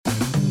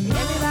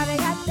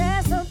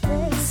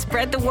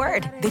Spread the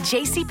word. The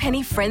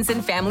JCPenney Friends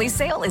and Family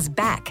Sale is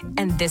back.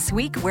 And this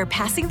week, we're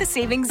passing the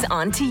savings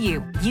on to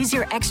you. Use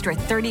your extra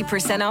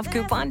 30% off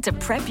coupon to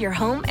prep your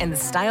home and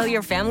style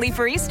your family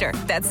for Easter.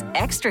 That's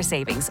extra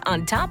savings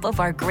on top of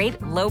our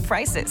great low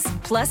prices.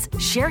 Plus,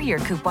 share your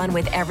coupon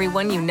with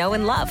everyone you know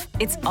and love.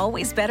 It's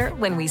always better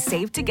when we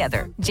save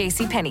together.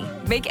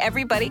 JCPenney. Make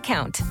everybody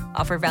count.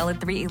 Offer valid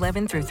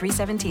 3/11 through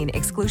 3/17.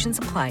 Exclusions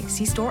apply.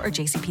 See store or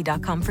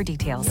jcp.com for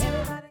details.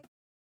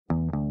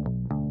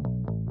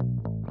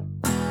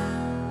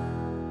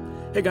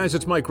 Hey guys,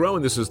 it's Mike Rowe,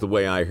 and this is The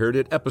Way I Heard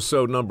It,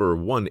 episode number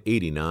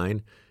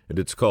 189, and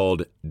it's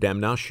called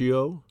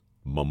Damnatio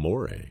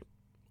Memoriae,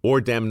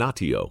 or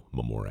Damnatio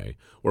Memoriae,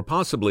 or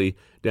possibly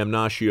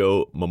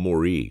Damnatio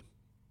Memoriae,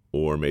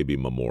 or maybe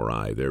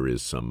Memoriae. There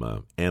is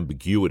some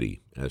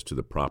ambiguity as to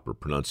the proper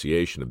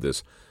pronunciation of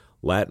this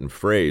Latin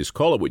phrase.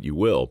 Call it what you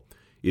will.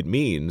 It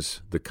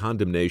means the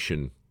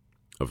condemnation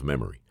of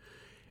memory.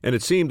 And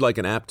it seemed like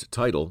an apt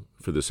title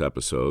for this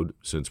episode,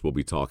 since we'll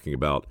be talking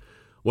about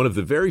one of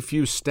the very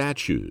few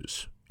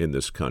statues in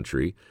this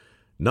country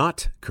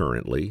not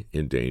currently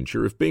in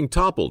danger of being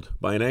toppled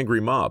by an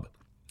angry mob.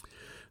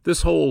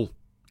 This whole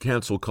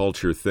cancel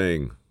culture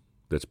thing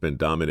that's been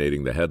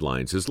dominating the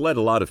headlines has led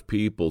a lot of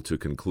people to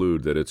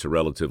conclude that it's a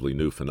relatively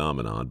new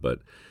phenomenon,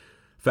 but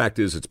fact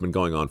is it's been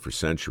going on for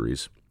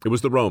centuries. It was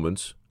the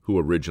Romans who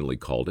originally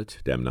called it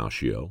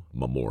Damnatio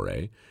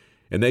Memoriae,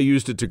 and they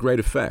used it to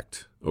great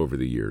effect over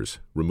the years,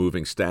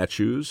 removing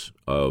statues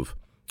of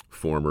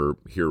former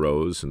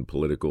heroes and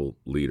political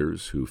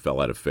leaders who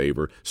fell out of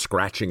favor,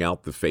 scratching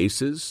out the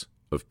faces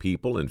of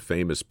people in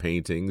famous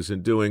paintings,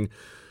 and doing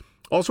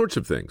all sorts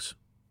of things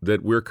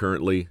that we're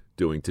currently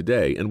doing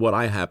today. And what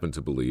I happen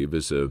to believe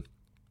is a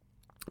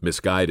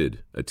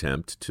misguided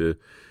attempt to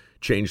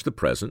change the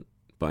present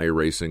by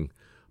erasing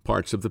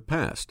parts of the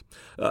past.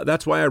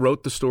 That's why I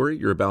wrote the story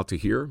you're about to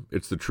hear.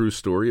 It's the true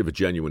story of a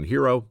genuine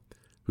hero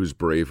whose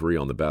bravery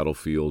on the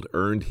battlefield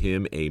earned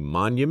him a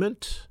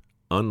monument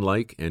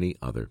unlike any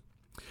other.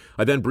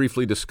 I then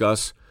briefly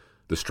discuss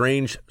the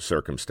strange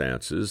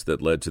circumstances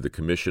that led to the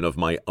commission of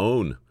my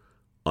own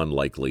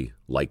unlikely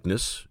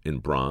likeness in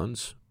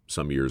bronze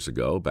some years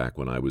ago, back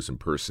when I was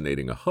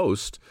impersonating a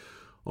host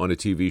on a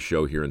TV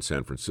show here in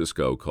San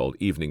Francisco called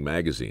Evening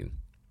Magazine.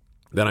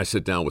 Then I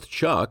sit down with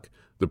Chuck,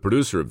 the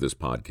producer of this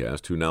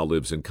podcast, who now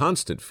lives in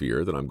constant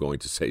fear that I'm going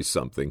to say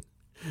something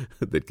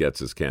that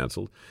gets us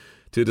canceled,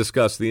 to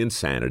discuss the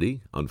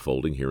insanity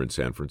unfolding here in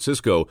San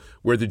Francisco,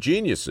 where the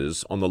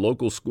geniuses on the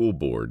local school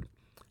board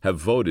have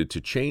voted to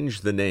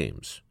change the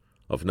names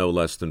of no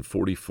less than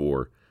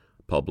 44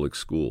 public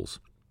schools.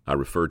 I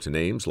refer to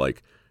names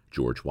like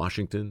George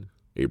Washington,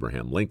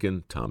 Abraham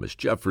Lincoln, Thomas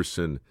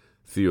Jefferson,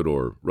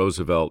 Theodore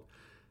Roosevelt,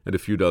 and a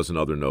few dozen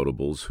other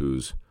notables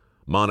whose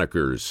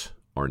monikers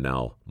are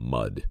now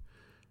mud.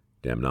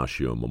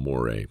 Damnatio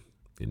Memoriae,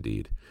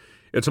 indeed.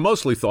 It's a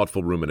mostly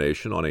thoughtful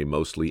rumination on a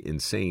mostly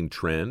insane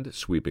trend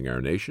sweeping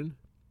our nation,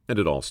 and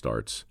it all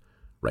starts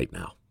right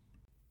now.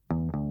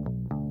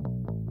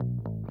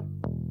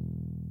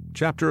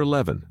 Chapter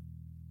 11.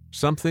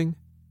 Something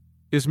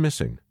is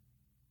missing.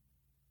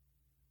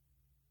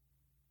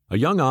 A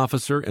young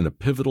officer in a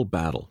pivotal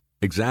battle,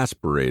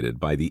 exasperated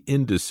by the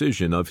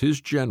indecision of his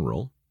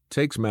general,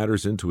 takes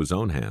matters into his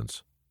own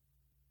hands.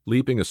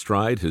 Leaping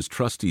astride his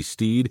trusty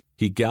steed,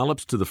 he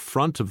gallops to the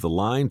front of the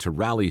line to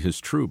rally his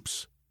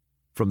troops.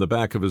 From the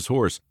back of his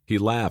horse, he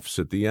laughs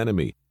at the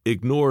enemy,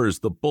 ignores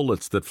the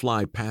bullets that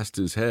fly past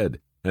his head,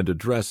 and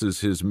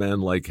addresses his men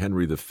like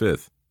Henry V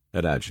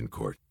at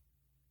Agincourt.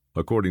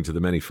 According to the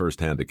many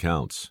first-hand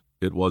accounts,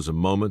 it was a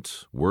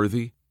moment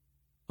worthy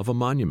of a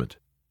monument.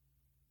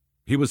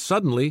 He was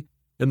suddenly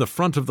in the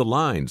front of the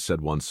line,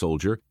 said one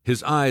soldier,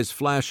 his eyes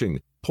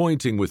flashing,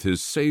 pointing with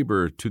his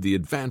saber to the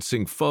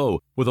advancing foe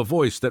with a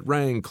voice that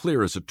rang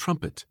clear as a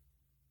trumpet.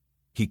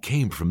 He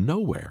came from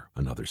nowhere,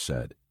 another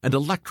said, and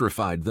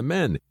electrified the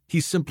men.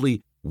 He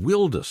simply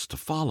willed us to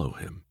follow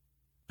him.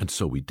 And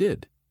so we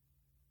did.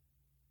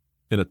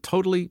 In a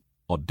totally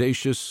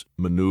audacious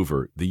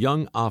maneuver, the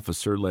young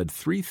officer led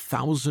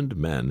 3,000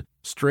 men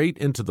straight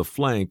into the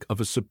flank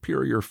of a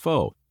superior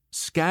foe,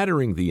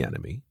 scattering the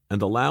enemy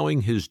and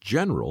allowing his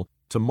general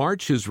to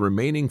march his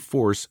remaining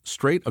force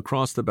straight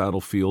across the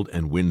battlefield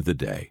and win the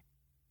day.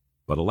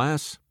 But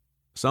alas,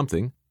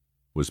 something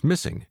was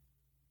missing,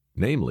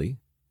 namely,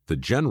 the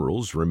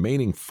general's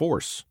remaining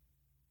force.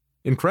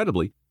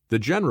 Incredibly, the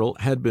general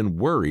had been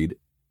worried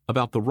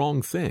about the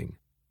wrong thing.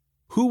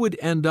 Who would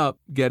end up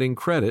getting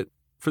credit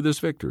for this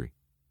victory?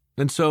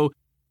 And so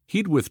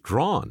he'd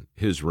withdrawn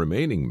his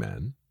remaining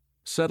men,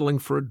 settling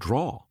for a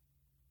draw.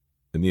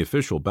 In the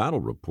official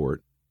battle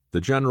report,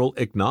 the general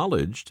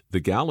acknowledged the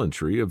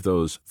gallantry of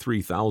those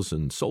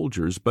 3,000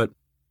 soldiers, but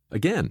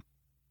again,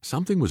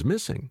 something was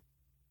missing: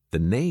 the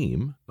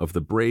name of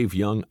the brave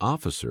young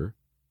officer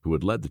who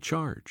had led the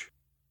charge.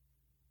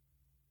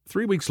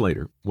 3 weeks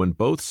later, when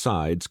both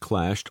sides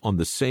clashed on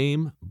the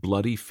same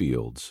bloody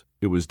fields,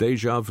 it was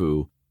déjà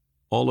vu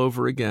all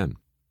over again.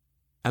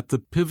 At the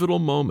pivotal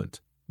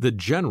moment, the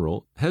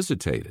general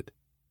hesitated,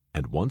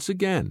 and once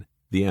again,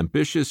 the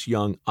ambitious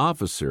young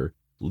officer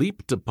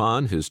leaped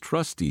upon his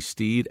trusty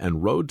steed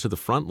and rode to the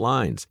front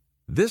lines,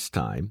 this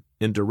time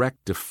in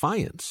direct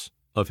defiance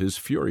of his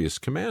furious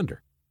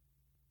commander.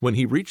 When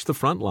he reached the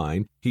front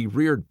line, he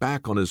reared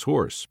back on his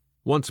horse.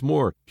 Once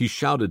more he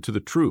shouted to the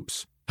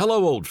troops,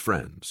 "Hello, old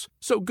friends!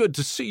 So good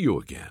to see you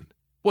again!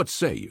 What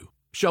say you?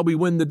 Shall we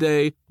win the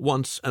day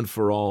once and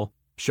for all?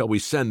 Shall we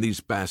send these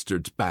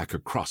bastards back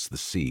across the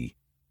sea?"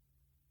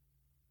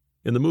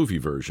 In the movie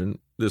version,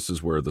 this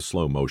is where the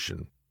slow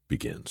motion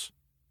begins.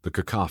 The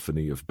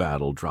cacophony of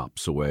battle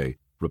drops away,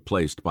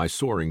 replaced by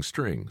soaring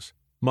strings.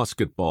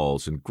 Musket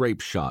balls and grape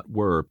shot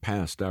whir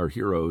past our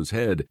hero's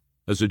head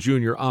as a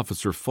junior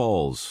officer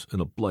falls in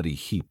a bloody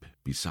heap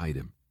beside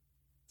him.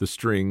 The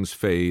strings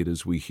fade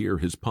as we hear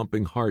his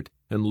pumping heart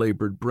and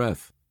labored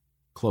breath.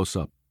 Close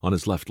up on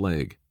his left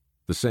leg,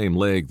 the same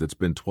leg that's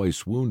been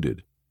twice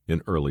wounded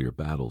in earlier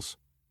battles.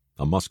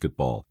 A musket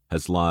ball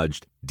has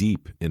lodged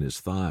deep in his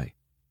thigh.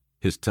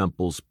 His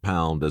temples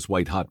pound as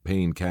white-hot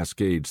pain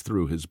cascades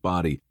through his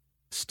body.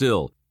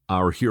 Still,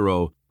 our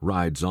hero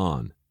rides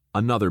on.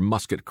 Another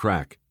musket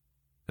crack,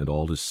 and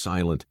all is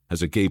silent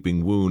as a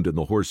gaping wound in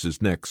the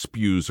horse's neck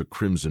spews a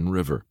crimson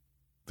river.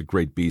 The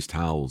great beast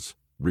howls,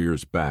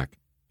 rears back,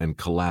 and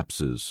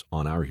collapses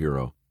on our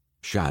hero,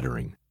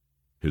 shattering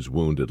his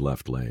wounded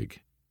left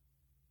leg.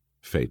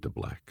 Fade to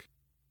black.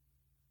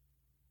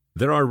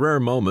 There are rare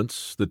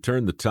moments that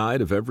turn the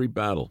tide of every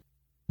battle,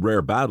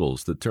 rare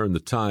battles that turn the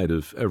tide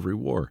of every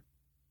war,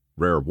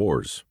 rare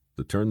wars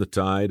that turn the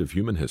tide of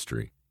human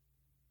history.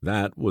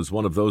 That was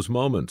one of those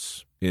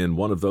moments, in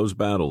one of those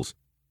battles,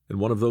 in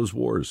one of those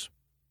wars,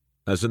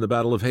 as in the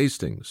Battle of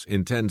Hastings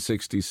in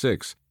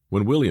 1066,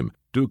 when William,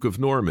 Duke of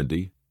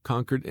Normandy,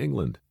 conquered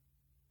England,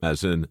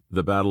 as in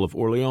the Battle of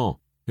Orleans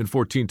in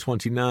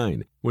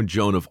 1429, when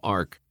Joan of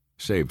Arc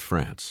saved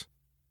France,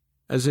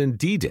 as in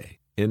D-Day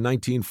in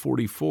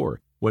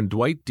 1944, when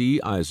Dwight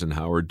D.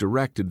 Eisenhower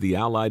directed the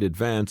Allied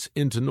advance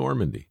into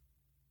Normandy.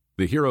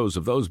 The heroes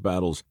of those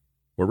battles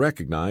were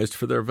recognized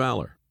for their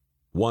valor.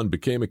 One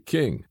became a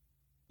king,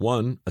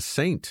 one a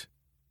saint,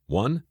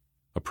 one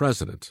a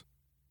president.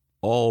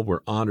 All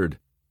were honored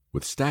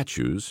with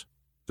statues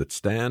that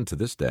stand to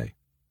this day.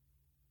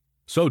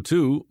 So,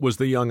 too, was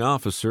the young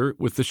officer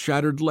with the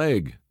shattered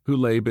leg who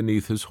lay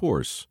beneath his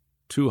horse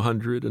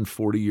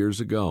 240 years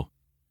ago.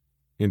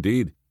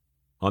 Indeed,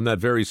 on that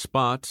very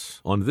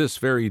spot, on this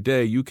very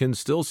day, you can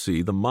still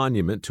see the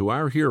monument to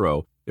our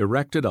hero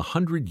erected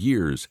 100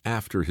 years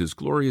after his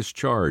glorious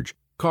charge,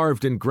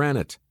 carved in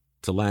granite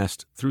to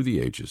last through the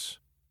ages.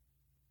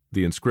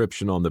 The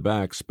inscription on the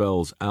back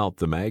spells out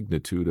the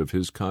magnitude of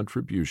his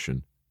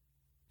contribution.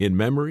 In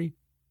memory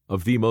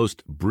of the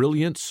most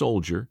brilliant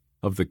soldier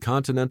of the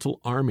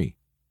Continental Army,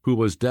 who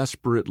was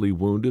desperately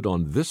wounded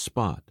on this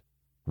spot,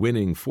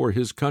 winning for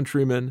his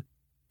countrymen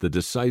the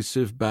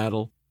decisive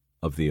battle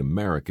of the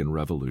American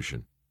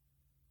Revolution.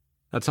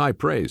 That's high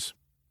praise.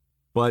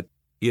 But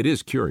it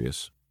is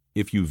curious.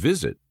 If you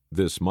visit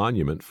this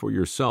monument for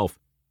yourself,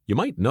 you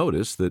might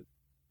notice that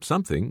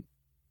something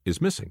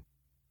is missing.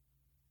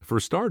 For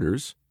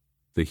starters,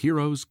 the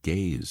hero's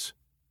gaze.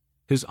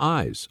 His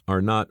eyes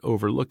are not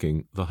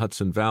overlooking the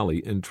Hudson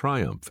Valley in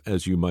triumph,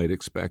 as you might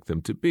expect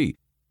them to be,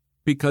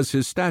 because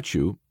his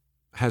statue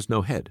has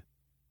no head.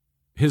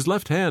 His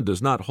left hand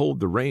does not hold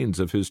the reins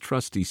of his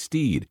trusty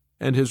steed,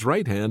 and his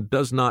right hand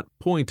does not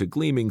point a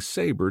gleaming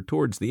saber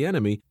towards the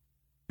enemy,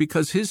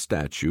 because his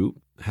statue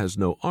has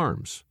no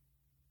arms.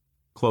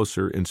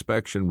 Closer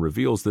inspection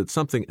reveals that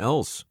something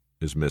else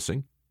is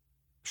missing.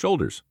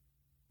 Shoulders,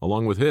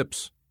 along with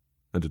hips,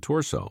 and a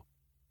torso.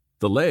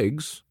 The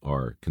legs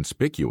are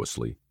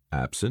conspicuously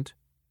absent.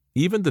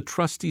 Even the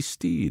trusty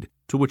steed,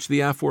 to which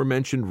the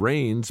aforementioned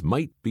reins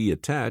might be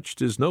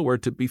attached, is nowhere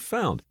to be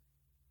found.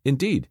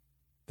 Indeed,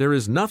 there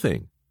is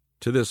nothing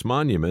to this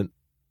monument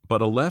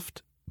but a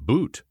left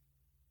boot,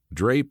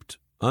 draped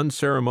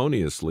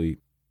unceremoniously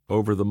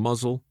over the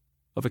muzzle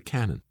of a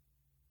cannon.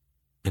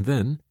 And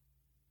then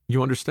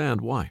you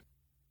understand why.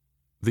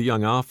 The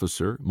young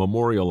officer,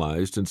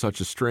 memorialized in such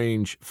a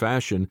strange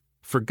fashion,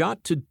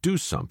 forgot to do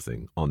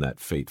something on that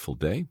fateful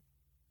day.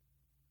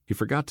 He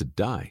forgot to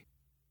die.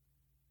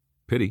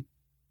 Pity.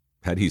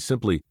 Had he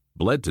simply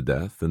bled to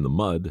death in the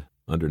mud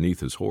underneath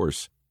his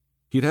horse,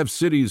 he'd have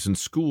cities and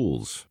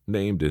schools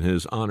named in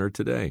his honor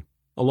today,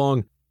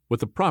 along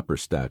with a proper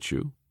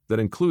statue that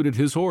included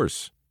his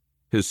horse,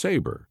 his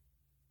saber,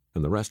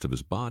 and the rest of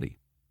his body.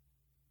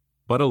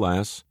 But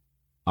alas,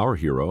 our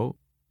hero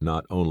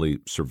not only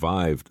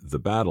survived the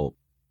battle,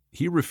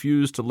 he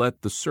refused to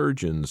let the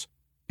surgeons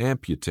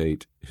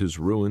amputate his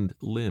ruined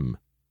limb.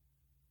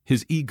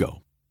 His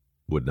ego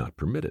would not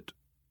permit it.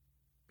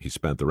 He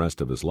spent the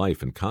rest of his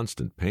life in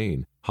constant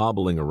pain,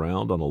 hobbling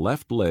around on a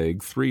left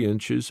leg 3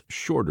 inches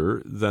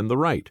shorter than the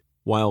right,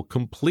 while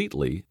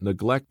completely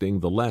neglecting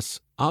the less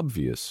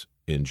obvious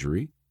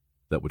injury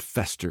that would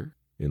fester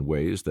in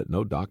ways that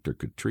no doctor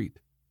could treat.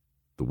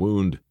 The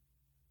wound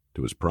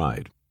to his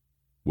pride,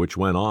 which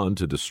went on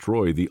to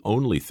destroy the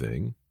only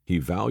thing he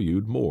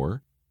valued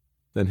more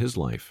than his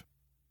life.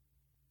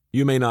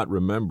 You may not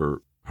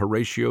remember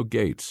Horatio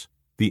Gates,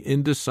 the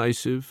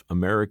indecisive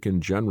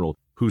American general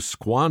who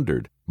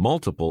squandered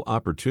multiple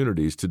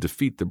opportunities to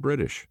defeat the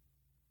British.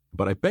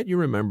 But I bet you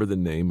remember the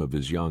name of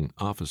his young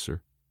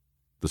officer,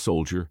 the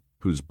soldier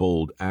whose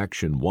bold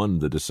action won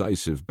the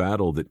decisive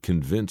battle that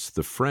convinced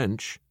the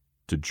French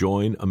to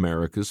join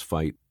America's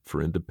fight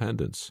for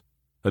independence,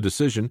 a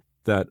decision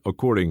that,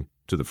 according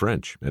to the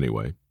French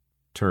anyway,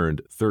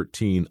 turned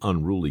 13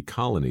 unruly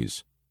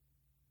colonies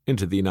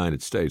into the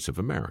United States of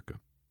America.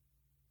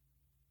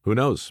 Who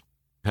knows?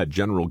 Had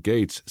General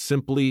Gates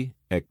simply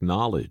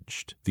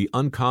acknowledged the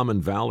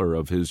uncommon valor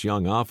of his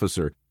young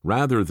officer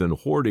rather than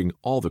hoarding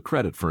all the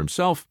credit for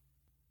himself,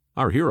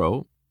 our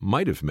hero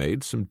might have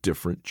made some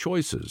different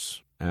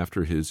choices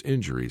after his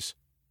injuries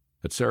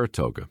at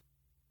Saratoga.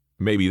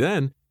 Maybe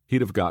then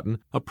he'd have gotten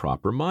a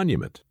proper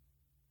monument.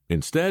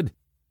 Instead,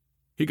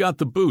 he got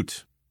the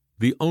boot,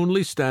 the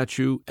only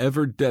statue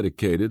ever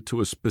dedicated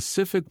to a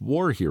specific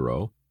war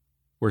hero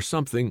where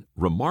something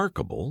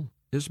remarkable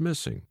is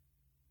missing: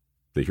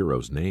 the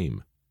hero's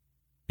name.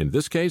 In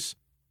this case,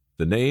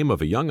 the name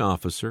of a young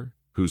officer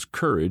whose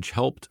courage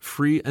helped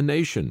free a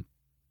nation,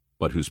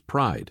 but whose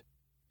pride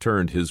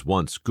turned his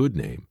once good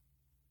name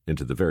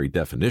into the very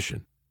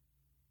definition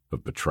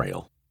of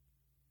betrayal.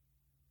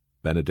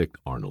 Benedict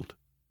Arnold.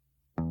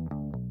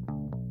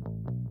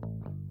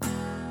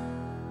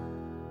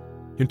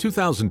 In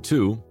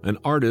 2002, an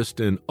artist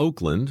in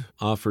Oakland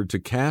offered to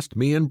cast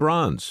me in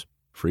bronze,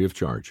 free of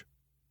charge.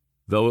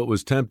 Though it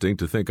was tempting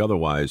to think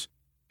otherwise,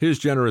 his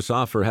generous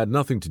offer had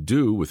nothing to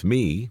do with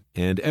me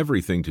and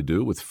everything to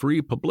do with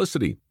free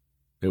publicity.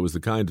 It was the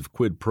kind of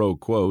quid pro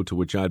quo to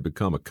which I'd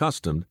become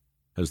accustomed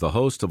as the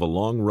host of a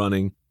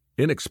long-running,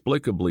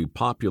 inexplicably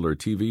popular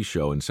TV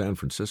show in San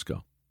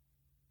Francisco.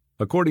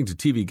 According to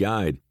TV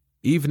Guide,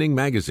 Evening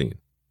Magazine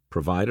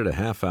provided a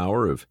half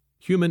hour of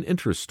human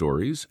interest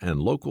stories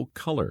and local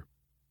color.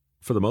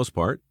 For the most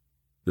part,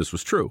 this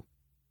was true.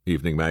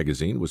 Evening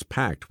Magazine was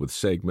packed with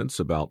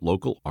segments about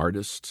local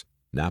artists,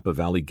 Napa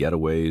Valley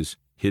getaways,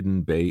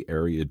 hidden Bay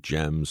Area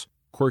gems,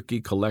 quirky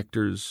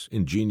collectors,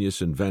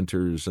 ingenious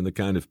inventors, and the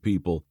kind of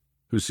people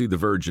who see the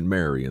Virgin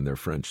Mary in their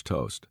French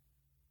toast.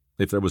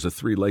 If there was a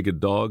three-legged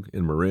dog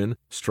in Marin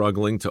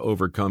struggling to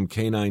overcome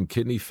canine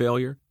kidney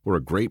failure or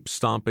a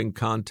grape-stomping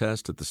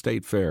contest at the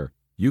state fair,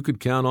 you could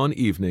count on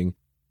Evening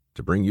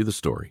to bring you the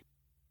story.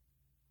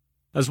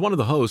 As one of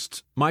the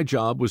hosts, my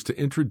job was to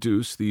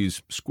introduce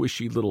these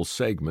squishy little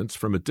segments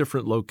from a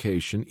different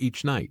location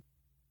each night,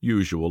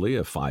 usually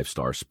a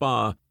 5-star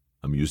spa,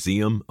 a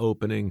museum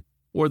opening,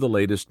 or the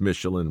latest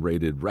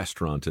Michelin-rated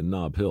restaurant in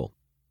Nob Hill.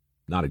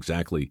 Not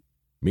exactly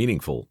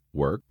meaningful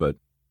work, but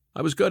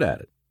I was good at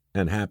it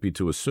and happy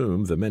to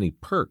assume the many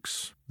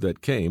perks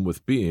that came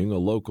with being a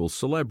local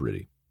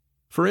celebrity.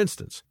 For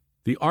instance,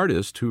 the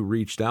artist who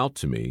reached out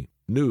to me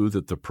knew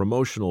that the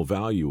promotional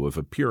value of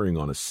appearing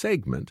on a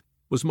segment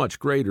was much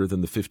greater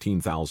than the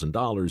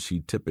 $15,000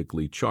 he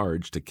typically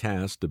charged to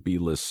cast a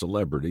B-list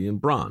celebrity in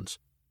bronze.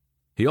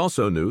 He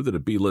also knew that a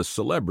B-list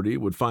celebrity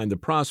would find the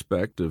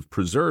prospect of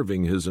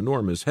preserving his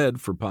enormous head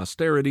for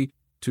posterity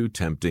too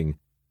tempting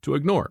to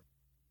ignore.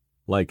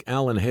 Like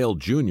Alan Hale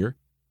Jr.,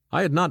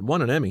 I had not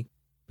won an Emmy,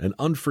 an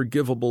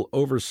unforgivable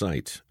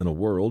oversight in a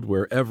world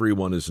where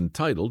everyone is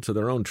entitled to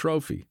their own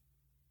trophy.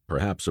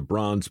 Perhaps a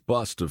bronze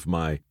bust of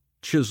my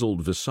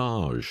chiseled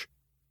visage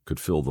could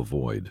fill the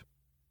void.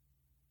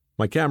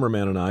 My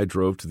cameraman and I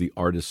drove to the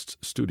artist's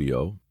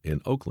studio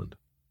in Oakland.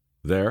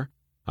 There,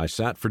 I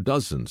sat for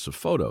dozens of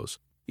photos,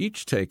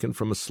 each taken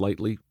from a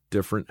slightly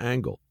different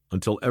angle,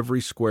 until every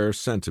square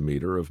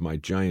centimeter of my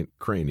giant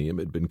cranium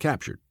had been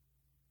captured.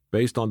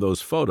 Based on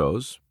those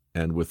photos,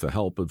 and with the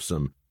help of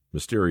some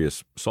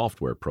mysterious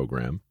software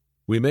program,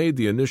 we made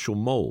the initial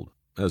mold,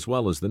 as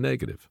well as the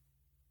negative.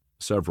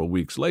 Several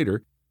weeks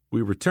later,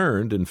 we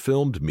returned and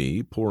filmed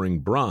me pouring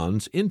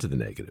bronze into the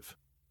negative.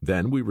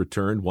 Then we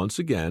returned once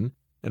again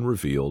and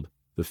revealed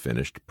the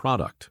finished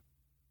product.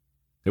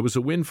 It was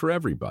a win for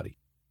everybody.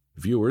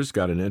 Viewers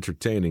got an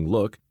entertaining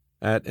look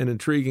at an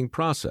intriguing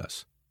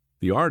process.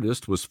 The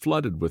artist was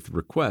flooded with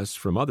requests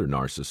from other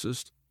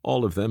narcissists,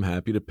 all of them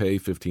happy to pay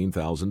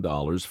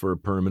 $15,000 for a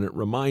permanent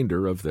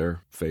reminder of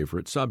their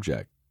favorite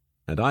subject.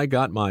 And I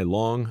got my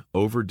long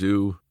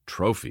overdue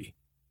trophy,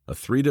 a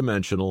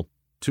 3-dimensional,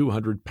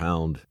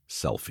 200-pound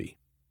selfie.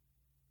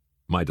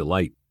 My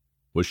delight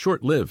was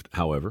short-lived,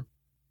 however.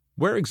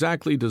 Where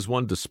exactly does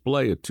one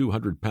display a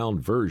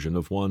 200-pound version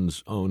of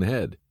one's own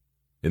head?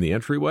 In the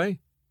entryway?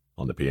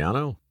 On the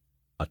piano?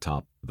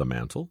 Atop the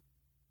mantel?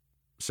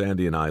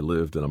 Sandy and I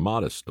lived in a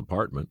modest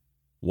apartment,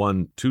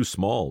 one too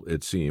small,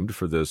 it seemed,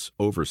 for this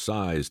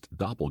oversized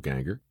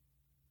doppelganger.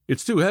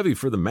 "It's too heavy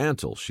for the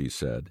mantel," she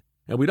said,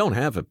 "and we don't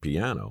have a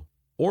piano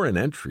or an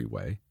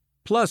entryway.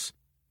 Plus,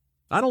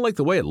 I don't like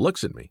the way it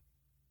looks at me."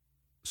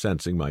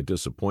 Sensing my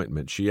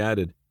disappointment, she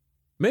added,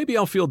 "Maybe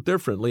I'll feel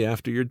differently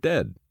after you're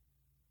dead."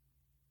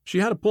 She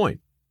had a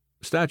point.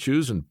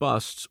 Statues and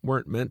busts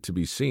weren't meant to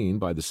be seen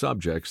by the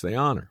subjects they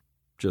honor,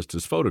 just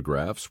as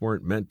photographs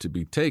weren't meant to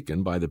be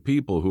taken by the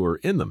people who are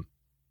in them.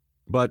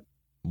 But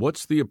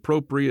what's the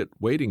appropriate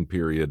waiting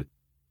period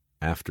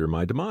after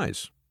my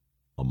demise?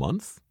 A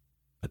month?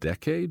 A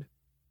decade?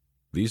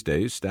 These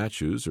days,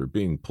 statues are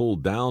being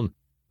pulled down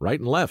right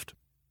and left.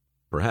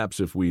 Perhaps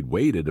if we'd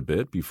waited a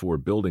bit before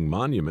building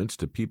monuments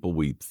to people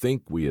we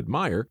think we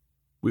admire,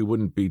 we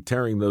wouldn't be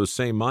tearing those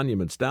same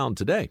monuments down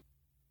today.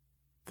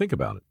 Think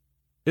about it.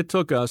 It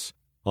took us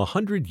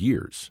 100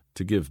 years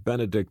to give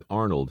Benedict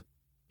Arnold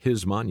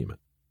his monument.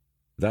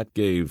 That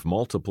gave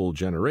multiple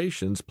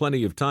generations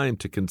plenty of time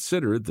to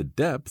consider the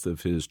depth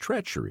of his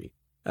treachery,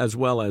 as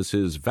well as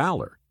his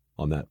valor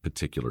on that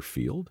particular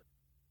field.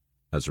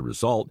 As a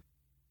result,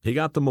 he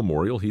got the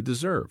memorial he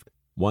deserved,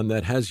 one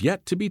that has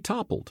yet to be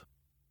toppled.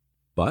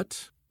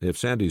 But if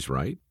Sandy's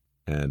right,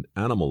 and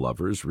animal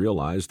lovers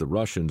realize the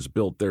Russians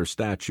built their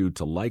statue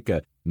to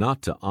Laika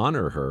not to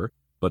honor her,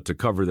 but to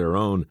cover their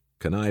own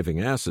conniving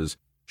asses,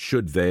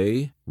 should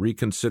they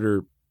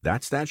reconsider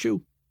that statue?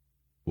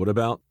 What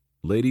about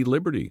Lady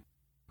Liberty,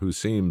 who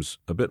seems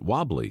a bit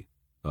wobbly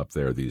up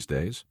there these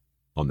days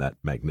on that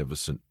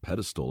magnificent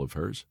pedestal of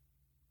hers?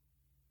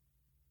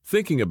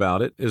 Thinking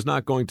about it is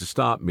not going to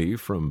stop me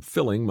from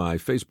filling my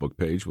Facebook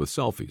page with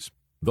selfies.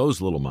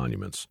 Those little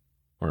monuments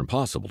are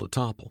impossible to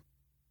topple.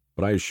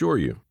 But I assure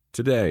you,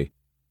 today,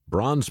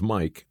 Bronze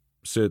Mike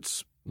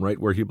sits right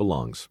where he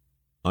belongs,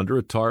 under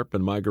a tarp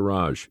in my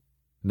garage,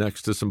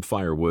 next to some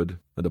firewood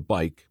and a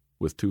bike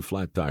with 2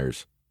 flat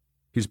tires.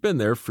 He's been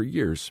there for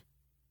years,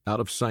 out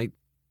of sight,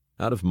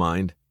 out of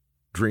mind,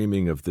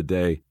 dreaming of the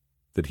day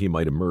that he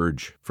might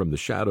emerge from the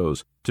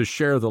shadows to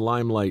share the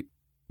limelight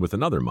with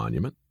another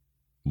monument,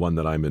 one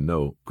that I'm in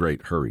no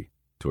great hurry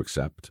to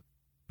accept,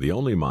 the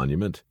only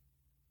monument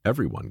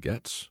everyone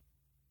gets,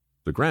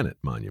 the granite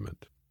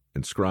monument,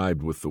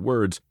 inscribed with the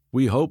words,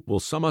 "We hope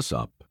will sum us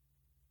up,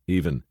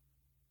 even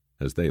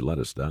as they let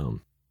us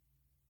down."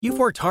 You've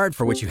worked hard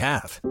for what you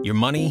have. Your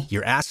money,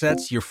 your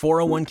assets, your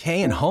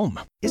 401k, and home.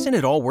 Isn't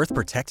it all worth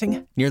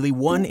protecting? Nearly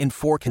 1 in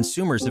 4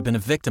 consumers have been a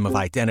victim of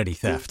identity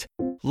theft.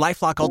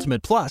 LifeLock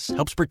Ultimate Plus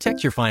helps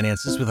protect your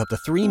finances with up to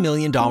 $3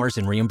 million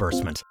in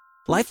reimbursement.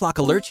 LifeLock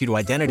alerts you to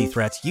identity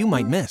threats you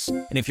might miss.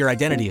 And if your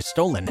identity is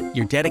stolen,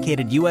 your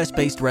dedicated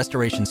U.S.-based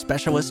restoration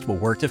specialist will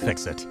work to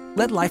fix it.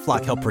 Let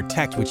LifeLock help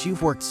protect what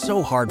you've worked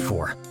so hard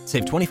for.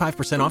 Save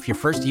 25% off your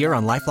first year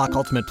on LifeLock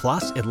Ultimate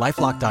Plus at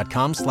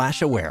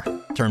LifeLock.com/aware.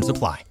 Terms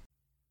apply.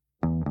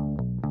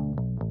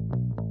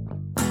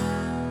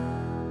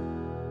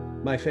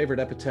 My favorite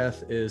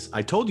epitaph is,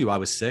 "I told you I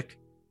was sick."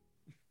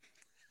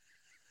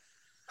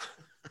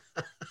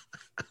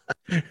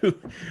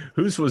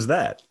 Whose was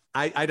that?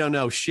 I don't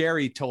know.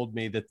 Sherry told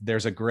me that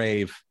there's a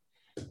grave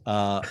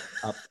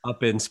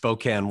up in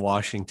Spokane,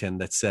 Washington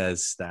that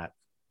says that.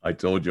 I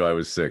told you I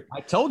was sick.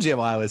 I told you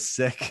I was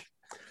sick.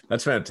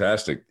 That's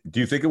fantastic. Do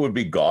you think it would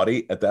be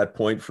gaudy at that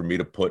point for me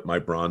to put my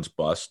bronze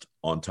bust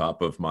on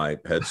top of my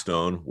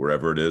headstone,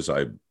 wherever it is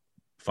I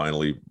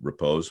finally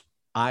repose?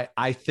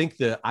 I think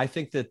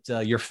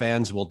that your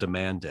fans will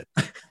demand it.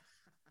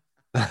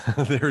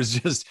 there's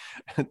just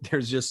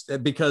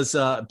because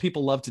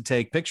people love to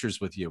take pictures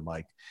with you,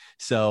 Mike.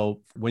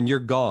 So when you're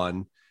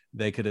gone,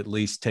 they could at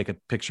least take a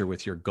picture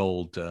with your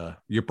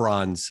your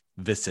bronze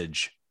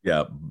visage.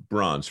 Yeah,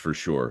 bronze for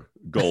sure.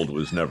 Gold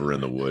was never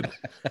in the wood.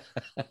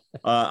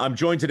 I'm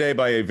joined today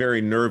by a very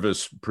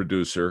nervous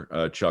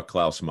producer, Chuck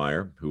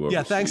Klausmeyer.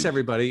 Yeah, thanks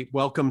everybody.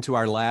 Welcome to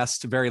our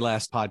very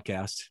last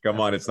podcast.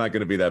 Come on, it's not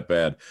going to be that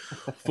bad.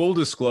 Full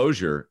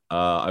disclosure,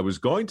 I was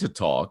going to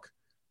talk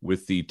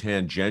with the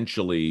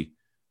tangentially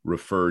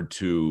referred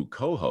to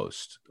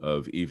co-host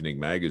of Evening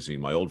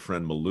Magazine, my old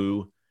friend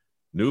Malou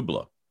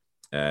Nubla.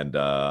 And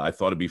I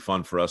thought it'd be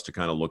fun for us to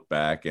kind of look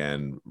back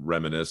and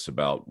reminisce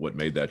about what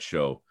made that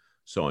show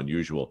so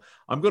unusual.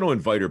 I'm going to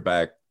invite her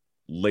back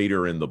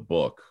later in the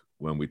book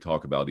when we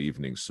talk about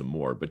Evening some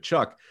more. But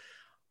Chuck,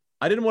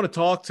 I didn't want to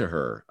talk to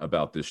her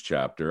about this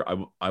chapter.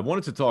 I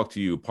wanted to talk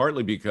to you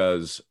partly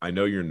because I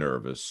know you're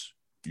nervous.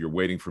 You're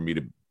waiting for me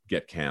to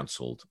get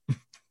canceled.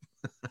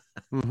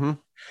 Mm-hmm.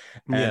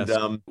 And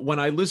yes. When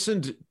I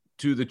listened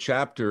to the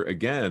chapter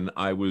again,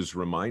 I was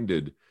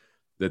reminded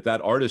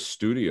that artist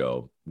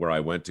studio where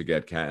I went to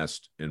get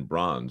cast in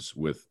bronze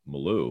with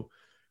Malou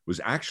was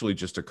actually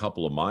just a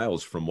couple of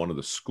miles from one of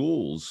the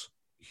schools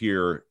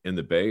here in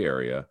the Bay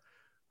Area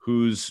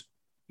whose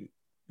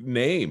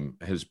name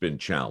has been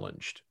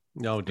challenged.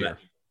 Oh, dear.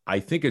 I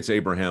think it's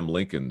Abraham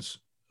Lincoln's,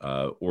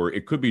 or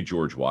it could be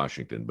George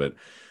Washington, but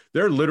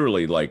there are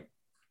literally like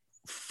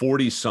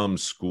 40-some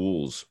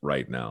schools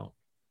right now.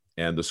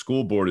 And the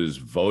school board has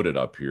voted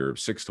up here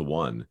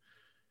 6-1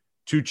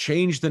 to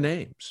change the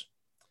names.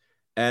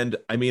 And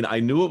I mean, I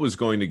knew it was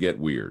going to get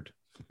weird,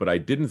 but I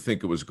didn't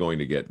think it was going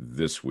to get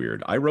this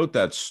weird. I wrote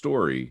that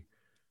story,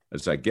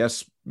 as I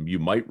guess you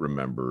might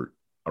remember,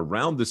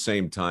 around the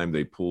same time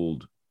they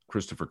pulled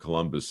Christopher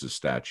Columbus's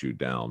statue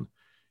down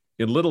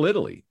in Little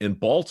Italy, in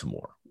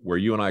Baltimore, where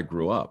you and I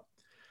grew up.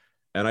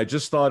 And I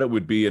just thought it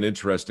would be an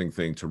interesting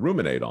thing to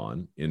ruminate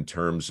on in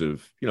terms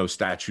of,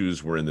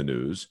 statues were in the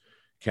news.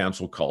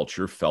 Cancel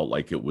culture felt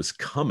like it was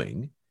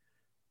coming.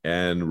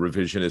 And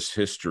revisionist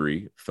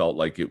history felt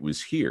like it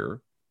was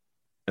here.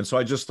 And so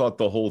I just thought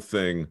the whole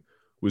thing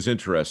was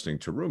interesting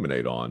to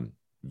ruminate on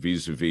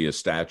vis-a-vis a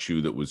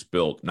statue that was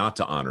built not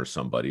to honor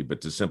somebody,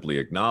 but to simply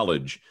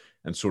acknowledge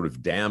and sort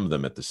of damn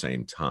them at the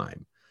same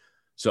time.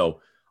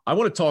 So I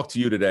want to talk to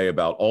you today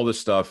about all the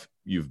stuff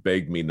you've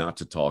begged me not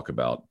to talk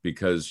about,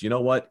 because you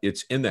know what?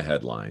 It's in the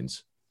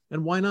headlines,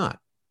 and why not?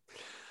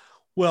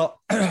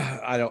 Well,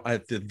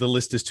 the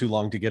list is too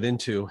long to get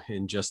into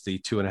in just the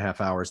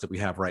 2.5 hours that we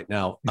have right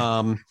now.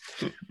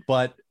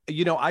 But,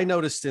 I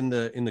noticed in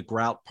the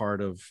grout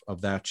part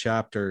of that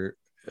chapter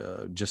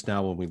just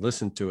now when we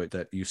listened to it,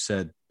 that you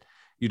said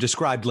you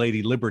described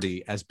Lady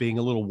Liberty as being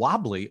a little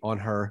wobbly on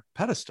her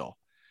pedestal.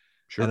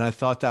 Sure. And I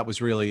thought that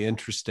was really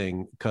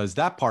interesting because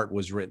that part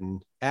was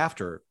written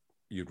after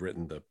you'd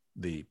written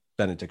the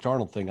Benedict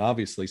Arnold thing,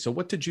 obviously. So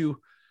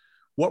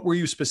what were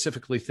you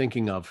specifically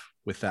thinking of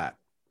with that?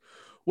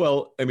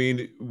 Well, I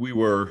mean,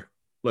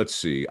 let's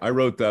see, I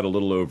wrote that a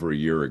little over a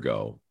year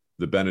ago.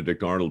 The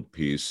Benedict Arnold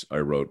piece I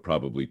wrote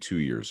probably 2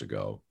 years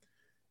ago.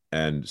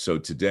 And so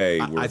today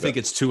I think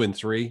it's 2 and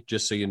 3,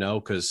 just so you know,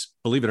 because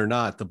believe it or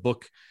not, the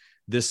book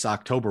this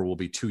October will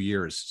be 2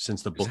 years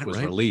since the book was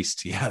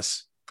released.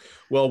 Yes.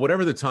 Well,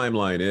 whatever the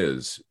timeline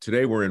is,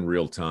 today we're in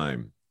real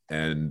time,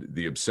 and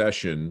the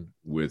obsession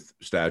with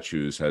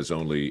statues has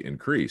only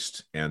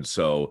increased. And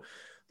so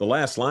the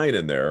last line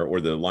in there,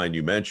 or the line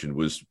you mentioned,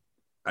 was,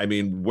 I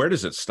mean, where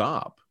does it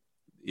stop?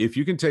 If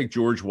you can take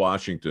George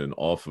Washington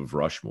off of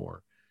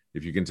Rushmore,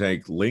 if you can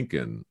take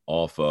Lincoln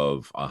off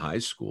of a high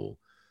school,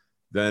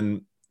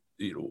 then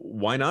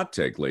why not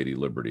take Lady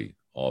Liberty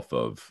off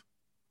of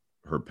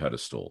her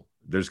pedestal?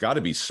 There's got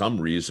to be some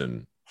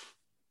reason.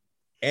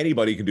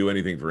 Anybody can do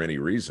anything for any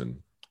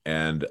reason.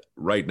 And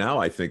right now,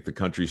 I think the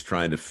country's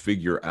trying to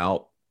figure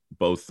out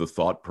both the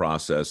thought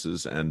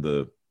processes and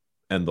the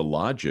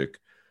logic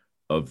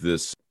of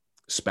this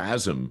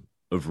spasm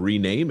of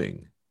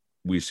renaming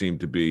we seem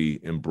to be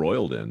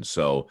embroiled in.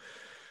 So,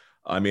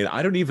 I mean,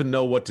 I don't even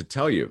know what to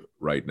tell you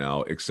right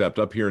now, except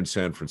up here in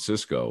San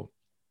Francisco,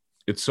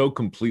 it's so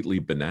completely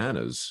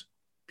bananas.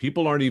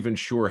 People aren't even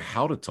sure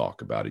how to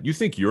talk about it. You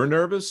think you're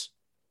nervous?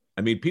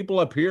 I mean, people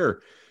up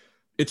here,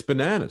 it's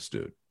bananas,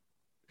 dude.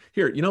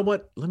 Here, you know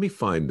what? Let me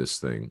find this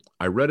thing.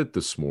 I read it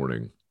this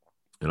morning,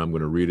 and I'm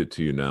going to read it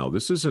to you now.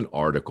 This is an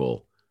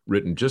article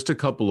written just a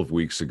couple of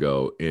weeks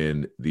ago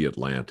in The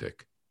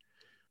Atlantic.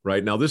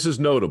 Right now, this is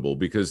notable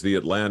because The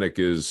Atlantic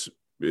is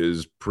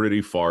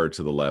pretty far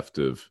to the left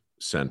of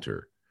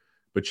center.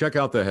 But check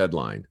out the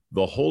headline: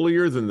 "The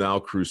Holier Than Thou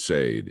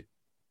Crusade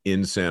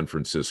in San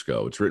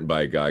Francisco." It's written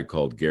by a guy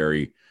called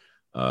Gary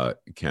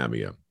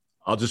Camia.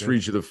 I'll just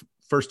read you the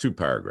first 2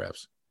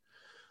 paragraphs.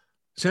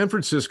 "San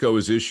Francisco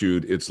has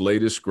issued its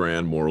latest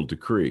grand moral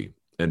decree,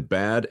 and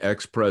bad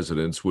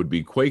ex-presidents would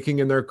be quaking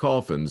in their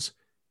coffins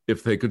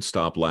if they could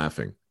stop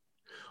laughing.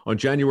 On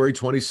January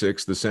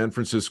 26, the San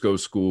Francisco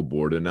School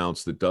Board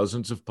announced that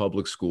dozens of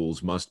public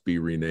schools must be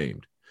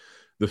renamed.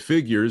 The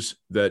figures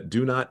that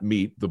do not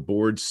meet the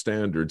board's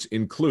standards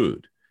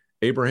include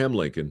Abraham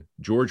Lincoln,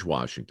 George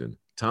Washington,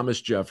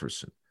 Thomas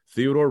Jefferson,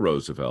 Theodore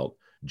Roosevelt,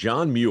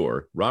 John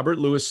Muir, Robert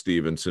Louis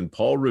Stevenson,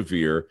 Paul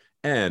Revere,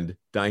 and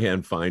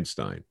Dianne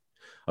Feinstein.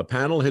 A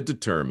panel had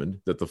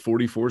determined that the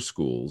 44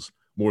 schools,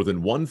 more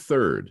than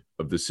 1/3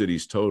 of the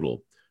city's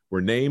total,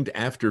 were named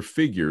after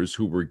figures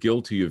who were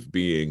guilty of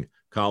being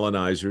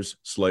colonizers,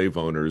 slave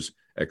owners,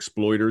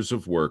 exploiters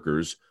of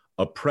workers,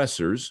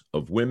 oppressors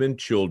of women,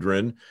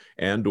 children,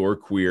 and or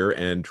queer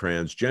and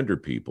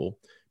transgender people,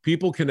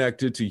 people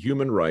connected to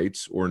human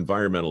rights or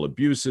environmental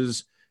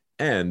abuses,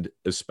 and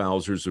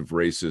espousers of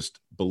racist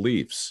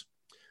beliefs.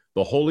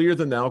 The Holier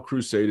Than Thou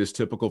crusade is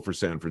typical for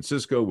San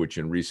Francisco, which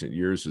in recent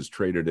years has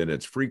traded in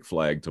its freak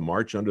flag to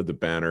march under the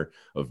banner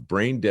of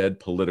brain-dead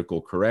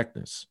political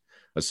correctness.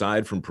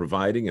 Aside from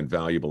providing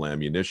invaluable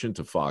ammunition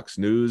to Fox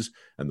News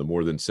and the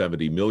more than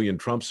 70 million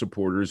Trump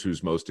supporters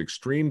whose most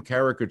extreme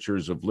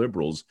caricatures of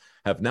liberals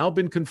have now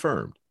been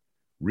confirmed,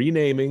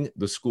 renaming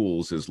the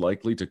schools is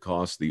likely to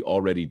cost the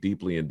already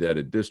deeply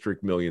indebted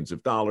district millions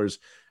of dollars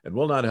and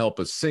will not help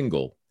a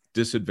single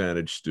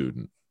disadvantaged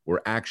student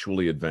or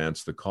actually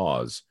advance the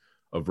cause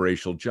of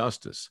racial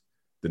justice.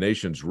 The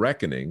nation's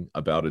reckoning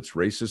about its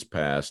racist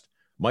past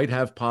might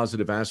have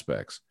positive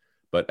aspects,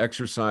 but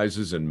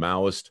exercises in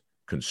Maoist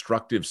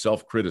constructive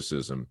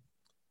self-criticism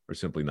are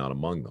simply not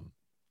among them."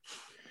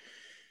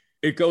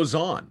 It goes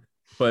on,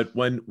 but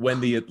when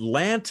The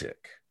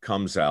Atlantic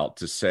comes out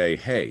to say,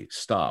 hey,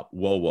 stop,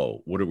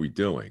 whoa, what are we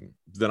doing?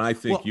 Then I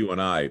think you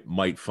and I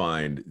might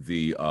find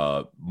the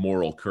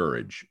moral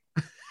courage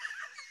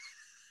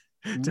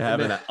to have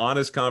an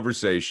honest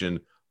conversation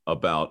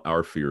about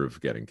our fear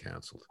of getting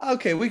canceled.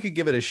 Okay, we could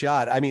give it a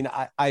shot. I mean,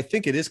 I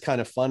think it is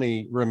kind of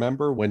funny.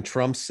 Remember when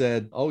Trump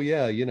said, oh,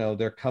 yeah,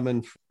 they're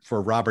coming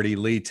for Robert E.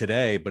 Lee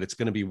today, but it's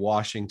going to be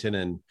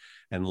Washington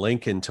and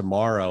Lincoln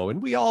tomorrow.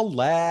 And we all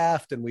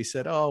laughed and we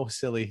said, oh,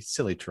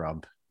 silly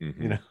Trump,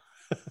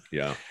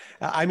 Yeah.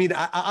 I mean,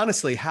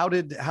 honestly, how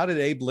did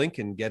Abe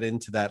Lincoln get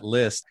into that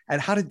list? And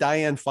how did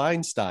Dianne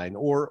Feinstein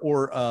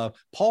or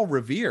Paul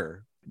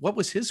Revere? What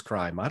was his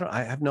crime?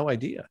 I have no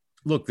idea.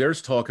 Look,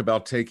 there's talk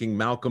about taking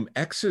Malcolm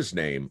X's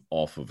name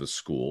off of a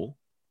school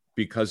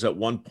because at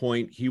one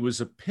point he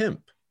was a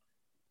pimp.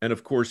 And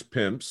of course,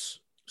 pimps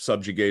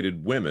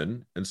subjugated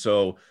women. And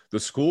so the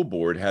school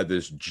board had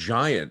this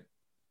giant,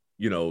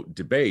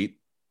 debate,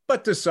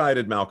 but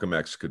decided Malcolm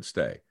X could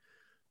stay.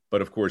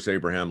 But of course,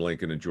 Abraham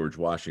Lincoln and George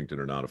Washington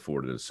are not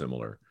afforded a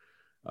similar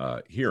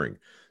hearing.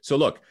 So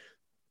look,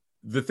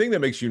 the thing that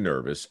makes you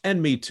nervous,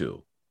 and me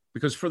too,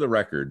 because for the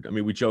record, I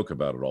mean, we joke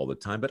about it all the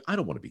time, but I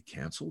don't want to be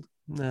canceled.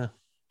 No,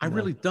 I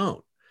really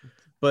don't.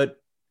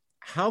 But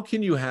how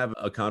can you have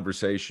a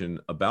conversation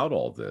about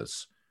all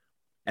this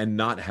and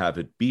not have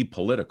it be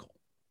political?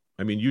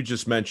 I mean, you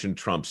just mentioned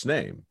Trump's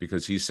name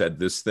because he said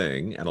this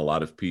thing, and a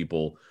lot of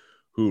people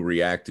who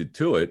reacted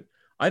to it,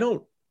 I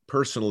don't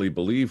personally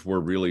believe were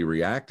really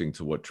reacting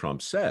to what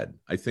Trump said.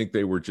 I think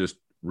they were just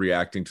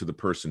reacting to the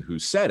person who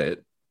said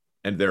it,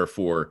 and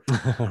therefore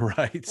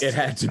right. It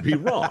had to be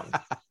wrong,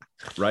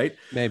 right?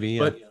 Maybe, yeah.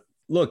 But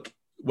look,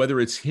 whether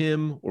it's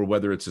him or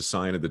whether it's a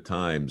sign of the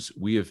times,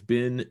 we have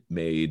been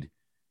made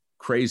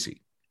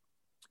crazy.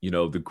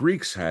 The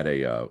Greeks had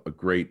a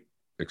great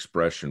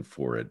expression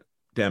for it,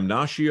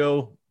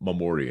 Damnatio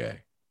Memoriae.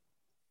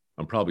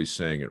 I'm probably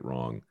saying it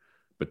wrong,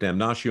 but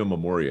Damnatio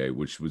Memoriae,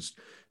 which was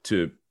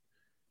to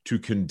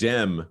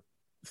condemn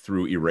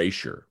through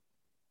erasure.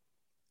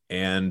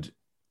 And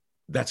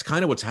that's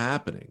kind of what's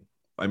happening.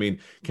 I mean,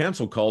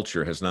 cancel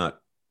culture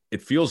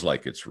it feels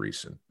like it's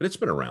recent, but it's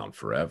been around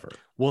forever.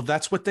 Well,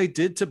 that's what they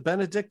did to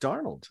Benedict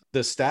Arnold.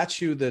 The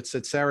statue that's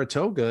at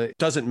Saratoga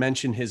doesn't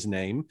mention his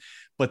name,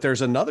 but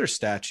there's another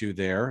statue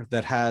there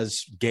that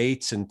has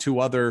Gates and two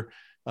other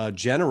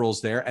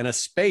generals there and a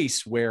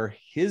space where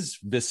his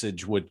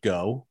visage would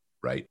go.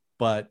 Right.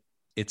 But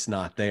it's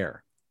not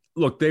there.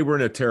 Look, they were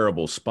in a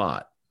terrible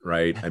spot,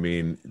 right? I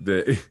mean,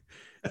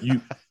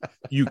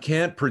 you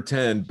can't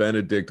pretend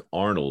Benedict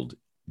Arnold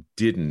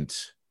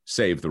didn't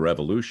save the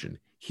revolution.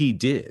 He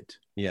did.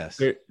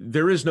 Yes.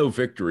 There is no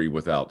victory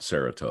without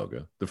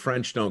Saratoga. The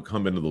French don't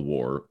come into the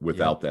war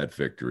without that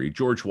victory.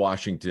 George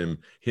Washington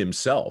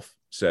himself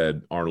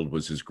said Arnold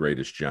was his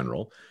greatest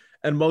general.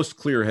 And most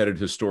clear-headed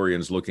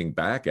historians looking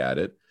back at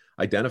it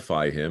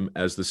identify him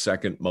as the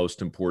second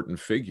most important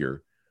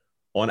figure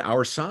on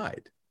our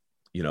side,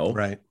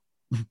 Right.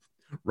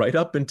 Right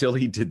up until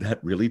he did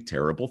that really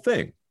terrible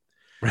thing.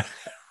 Right.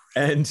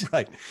 And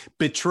right.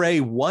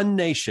 Betray one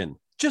nation,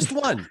 just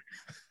one.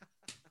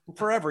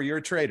 Forever, you're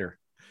a traitor.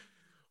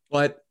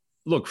 But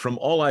look, from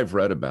all I've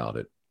read about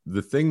it,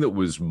 the thing that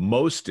was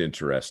most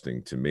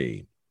interesting to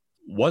me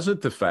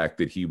wasn't the fact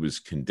that he was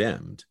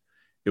condemned.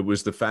 It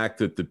was the fact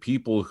that the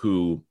people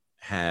who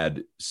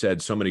had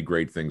said so many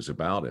great things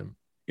about him,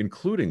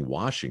 including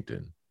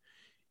Washington,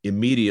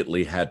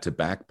 immediately had to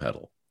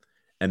backpedal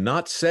and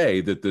not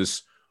say that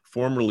this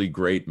formerly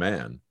great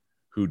man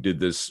who did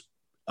this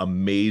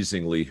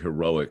amazingly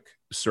heroic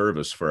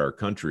service for our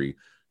country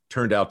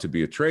turned out to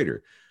be a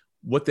traitor.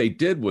 What they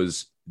did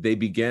was they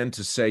began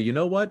to say, you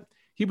know what?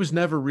 He was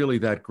never really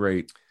that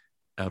great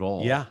at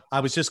all. Yeah, I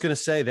was just going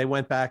to say they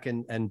went back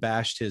and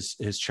bashed his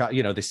child.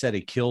 They said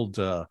he killed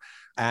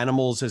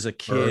animals as a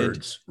kid.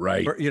 Birds,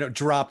 right.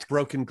 Dropped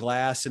broken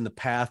glass in the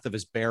path of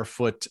his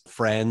barefoot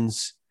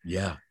friends.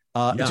 Yeah.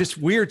 Just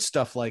weird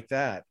stuff like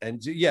that.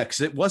 And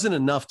because it wasn't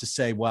enough to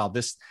say, wow,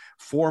 this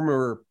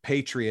former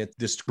patriot,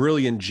 this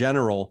brilliant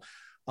general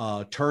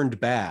turned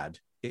bad.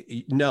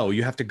 No,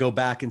 you have to go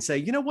back and say,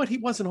 you know what? He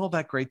wasn't all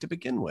that great to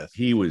begin with.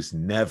 He was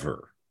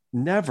never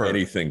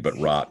anything but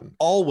rotten.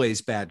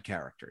 Always bad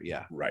character.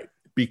 Yeah. Right.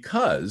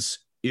 Because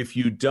if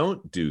you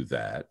don't do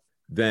that,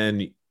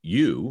 then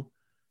you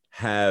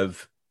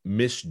have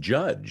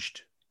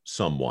misjudged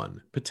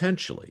someone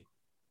potentially.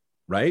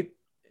 Right.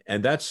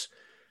 And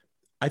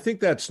I think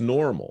that's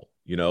normal.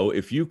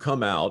 If you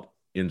come out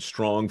in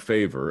strong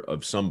favor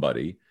of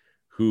somebody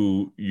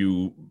who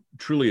you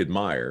truly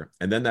admire,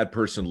 and then that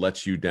person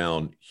lets you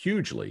down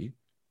hugely,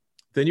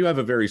 then you have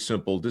a very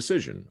simple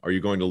decision. Are you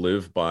going to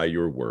live by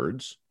your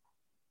words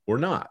or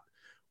not?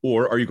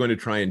 Or are you going to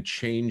try and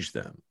change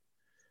them?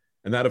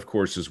 And that, of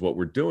course, is what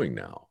we're doing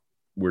now.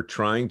 We're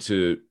trying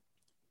to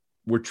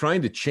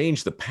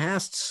change the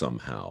past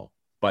somehow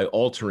by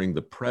altering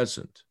the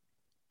present,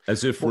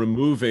 as if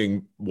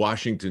removing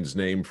Washington's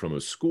name from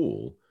a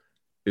school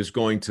is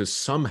going to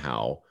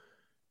somehow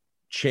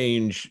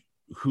change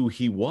who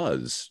he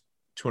was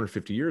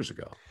 250 years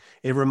ago.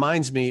 It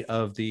reminds me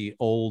of the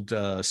old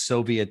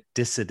Soviet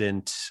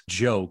dissident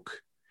joke,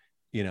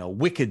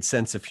 wicked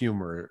sense of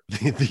humor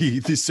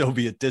the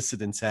Soviet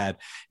dissidents had.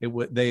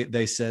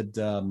 They said,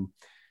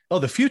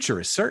 the future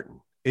is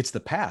certain. It's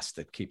the past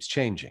that keeps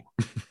changing.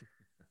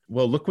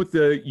 Well, look what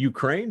the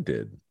Ukraine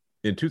did.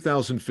 In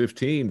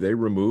 2015, they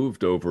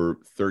removed over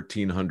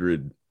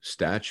 1,300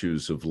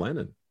 statues of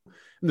Lenin.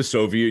 And the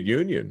Soviet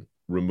Union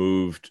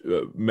removed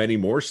many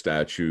more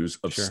statues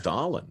of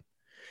Stalin.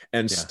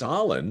 And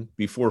Stalin,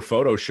 before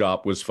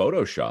Photoshop,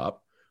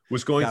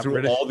 was going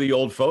through all the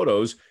old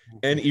photos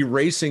and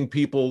erasing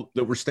people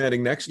that were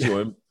standing next to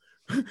him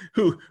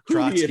who he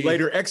had Trotsky.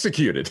 later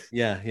executed.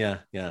 Yeah.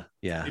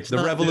 It's The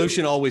not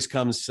revolution always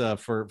comes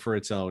for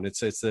its own.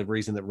 It's the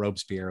reason that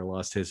Robespierre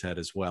lost his head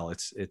as well.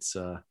 It's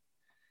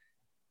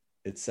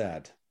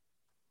sad.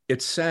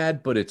 It's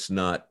sad, but it's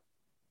not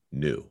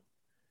new.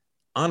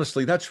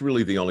 Honestly, that's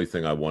really the only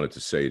thing I wanted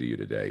to say to you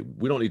today.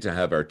 We don't need to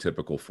have our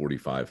typical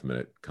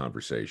 45-minute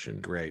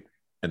conversation. Great.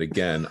 And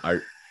again,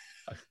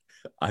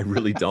 I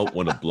really don't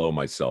want to blow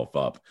myself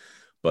up,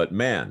 but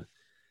man,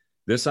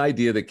 this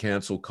idea that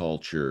cancel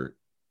culture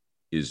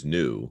is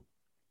new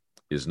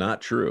is not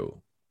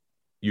true.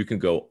 You can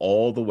go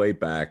all the way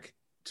back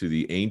to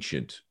the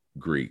ancient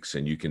Greeks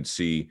and you can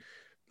see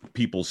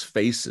people's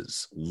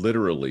faces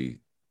literally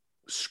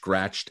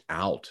scratched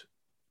out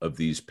of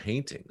these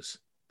paintings.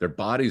 Their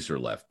bodies are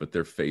left, but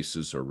their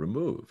faces are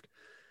removed.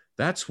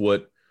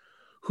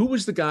 Who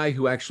was the guy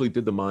who actually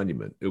did the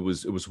monument? It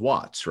was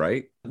Watts,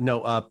 right?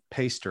 No,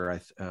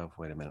 Paster.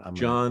 Wait a minute.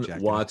 John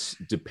Watts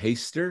de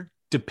Paster?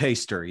 De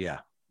Paster, yeah.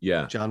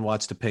 Yeah. John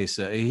Watts de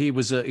Paster. He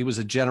was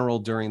a general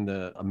during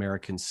the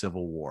American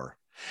Civil War.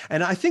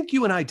 And I think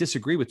you and I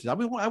disagree with this.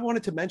 I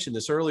wanted to mention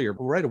this earlier,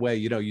 but right away,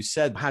 you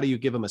said, how do you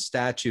give him a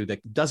statue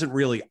that doesn't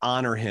really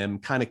honor him,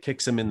 kind of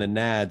kicks him in the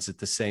nads at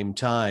the same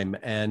time?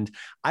 And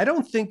I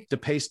don't think de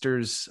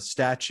Paster's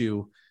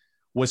statue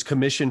was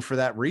commissioned for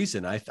that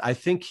reason. I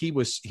think he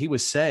was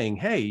saying,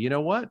 hey, you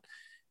know what?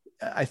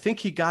 I think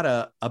he got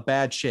a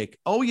bad shake.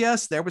 Oh,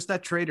 yes, there was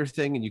that traitor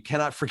thing, and you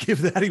cannot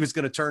forgive that. He was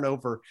going to turn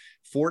over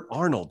Fort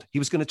Arnold. He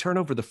was going to turn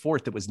over the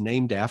fort that was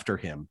named after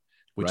him,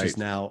 which is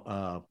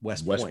now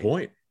West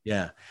Point.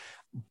 Yeah.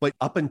 But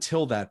up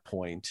until that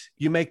point,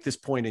 you make this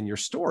point in your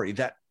story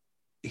that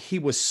he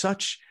was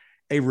such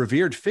a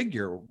revered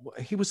figure.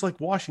 He was like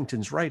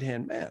Washington's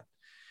right-hand man.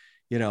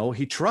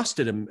 He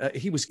trusted him.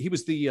 He was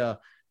the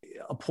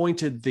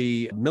appointed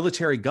the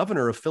military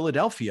governor of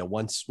Philadelphia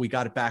once we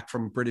got it back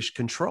from British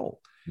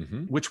control,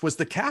 which was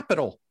the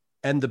capital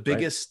and the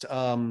biggest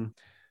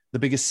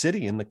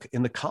city in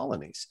the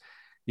colonies.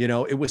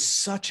 It was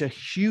such a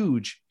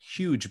huge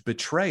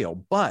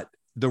betrayal. But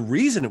the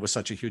reason it was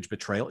such a huge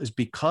betrayal is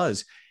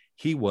because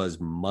he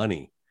was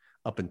money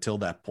up until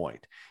that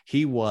point.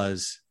 He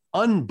was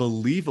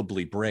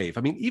unbelievably brave.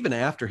 I mean, even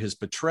after his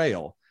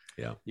betrayal,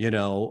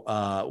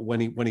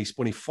 when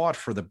he fought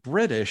for the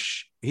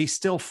British, he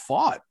still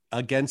fought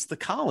against the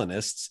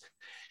colonists,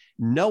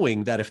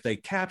 knowing that if they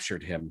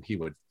captured him, he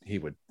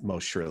would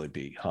most surely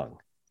be hung.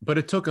 But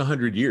it took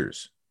 100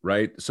 years,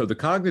 right? So the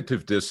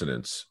cognitive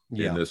dissonance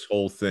in this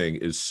whole thing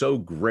is so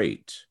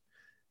great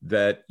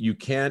that you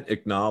can't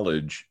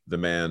acknowledge the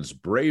man's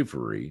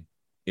bravery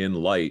in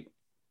light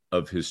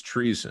of his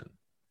treason.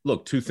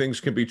 Look, two things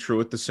can be true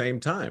at the same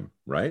time,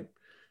 right?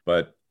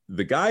 But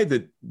the guy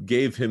that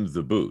gave him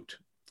the boot,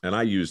 and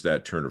I use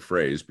that turn of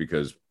phrase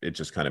because it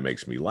just kind of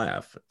makes me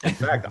laugh. In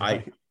fact,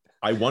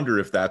 I wonder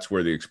if that's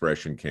where the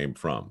expression came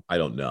from. I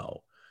don't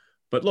know.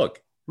 But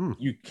look,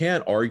 you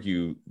can't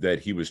argue that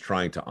he was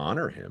trying to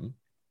honor him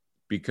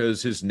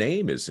because his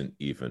name isn't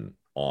even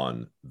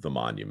on the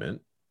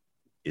monument.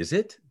 Is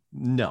it?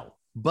 No,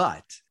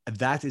 but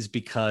that is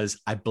because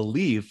I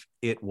believe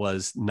it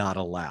was not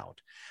allowed.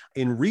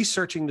 In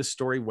researching the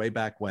story way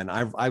back when,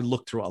 I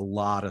looked through a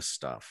lot of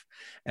stuff.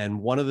 And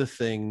one of the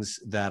things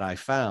that I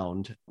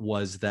found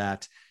was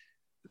that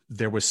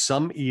there was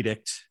some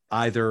edict,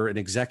 either an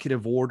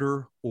executive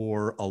order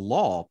or a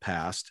law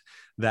passed,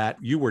 that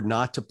you were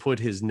not to put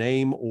his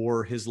name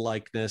or his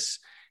likeness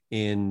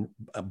in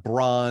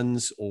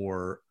bronze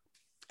or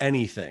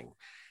anything.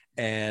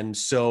 And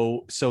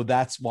so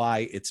that's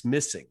why it's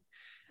missing.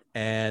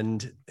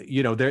 And,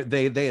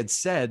 they had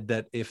said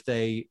that if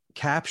they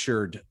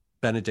captured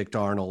Benedict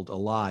Arnold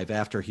alive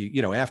after he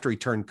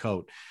turned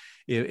coat,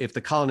 if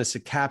the colonists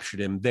had captured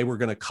him, they were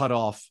going to cut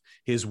off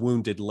his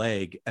wounded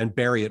leg and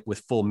bury it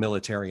with full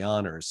military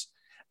honors.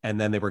 And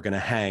then they were going to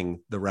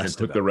hang the rest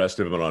of him. Put the rest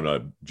of him on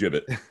a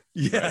gibbet.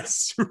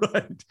 Yes,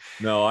 right.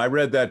 No, I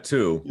read that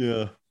too.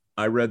 Yeah.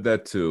 I read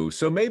that too.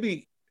 So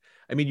maybe,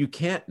 you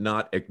can't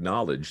not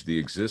acknowledge the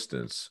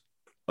existence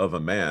of a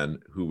man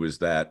who was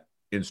that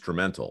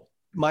instrumental.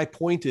 My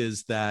point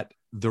is that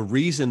the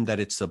reason that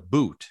it's a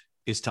boot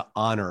is to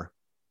honor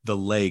the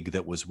leg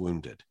that was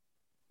wounded.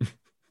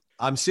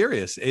 I'm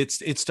serious.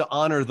 It's to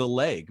honor the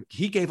leg.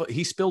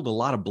 He spilled a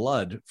lot of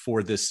blood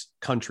for this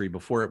country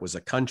before it was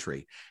a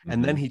country.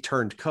 And then he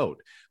turned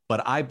coat.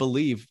 But I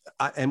believe,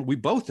 and we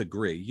both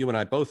agree, you and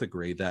I both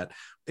agree, that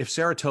if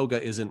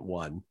Saratoga isn't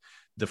won,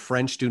 the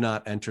French do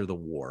not enter the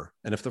war.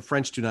 And if the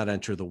French do not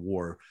enter the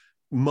war,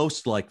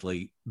 most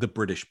likely the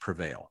British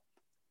prevail,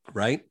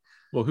 right?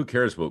 Well, who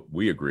cares what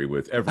we agree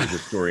with? Every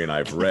historian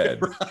I've read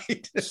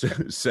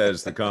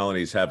says the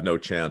colonies have no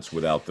chance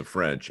without the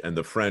French, and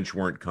the French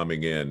weren't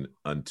coming in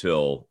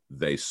until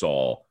they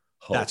saw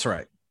hope. That's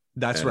right.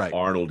 That's right.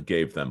 Arnold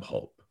gave them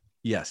hope.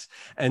 Yes.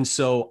 And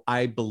so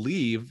I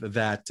believe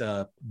that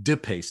De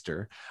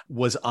Paster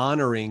was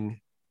honoring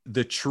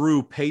the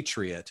true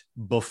patriot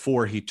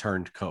before he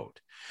turned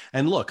coat.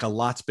 And look, a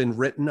lot's been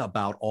written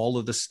about all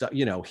of the stuff.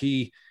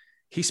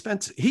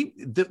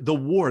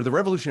 The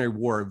Revolutionary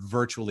War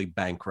virtually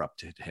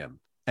bankrupted him,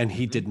 and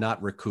he did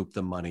not recoup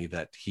the money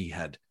that he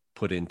had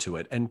put into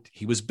it. And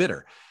he was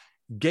bitter.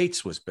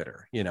 Gates was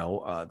bitter.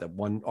 The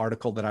one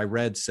article that I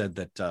read said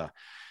that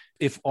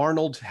if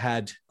Arnold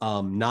had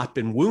not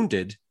been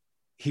wounded,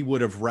 he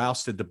would have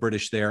rousted the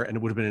British there, and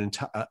it would have been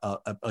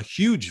a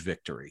huge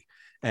victory.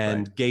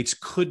 And right. Gates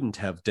couldn't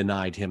have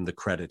denied him the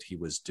credit he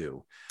was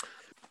due.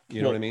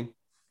 You know what I mean?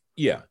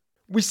 Yeah.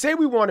 We say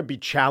we want to be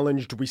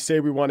challenged. We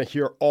say we want to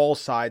hear all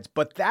sides,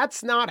 but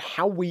that's not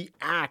how we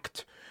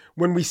act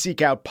when we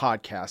seek out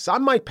podcasts.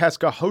 I'm Mike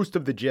Pesca, host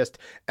of The Gist,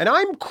 and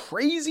I'm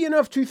crazy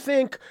enough to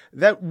think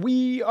that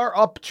we are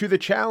up to the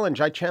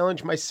challenge. I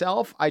challenge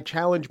myself. I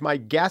challenge my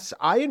guests.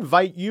 I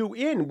invite you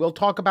in. We'll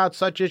talk about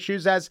such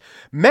issues as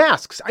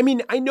masks. I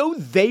mean, I know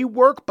they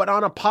work, but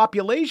on a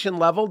population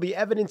level, the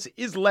evidence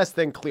is less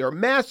than clear.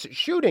 Mass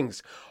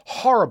shootings,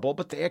 horrible,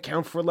 but they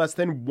account for less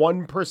than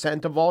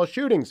 1% of all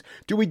shootings.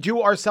 Do we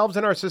do ourselves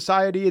and our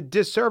society a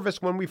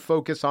disservice when we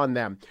focus on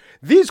them?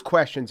 These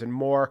questions and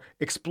more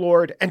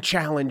explored and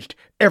challenged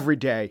every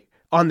day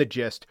on The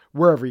Gist,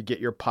 wherever you get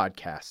your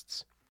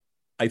podcasts.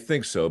 I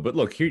think so. But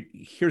look,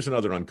 here's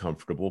another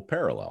uncomfortable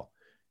parallel.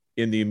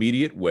 In the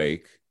immediate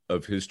wake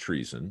of his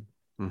treason,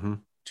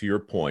 to your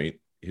point,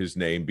 his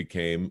name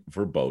became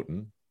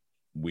verboten.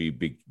 We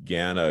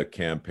began a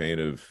campaign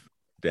of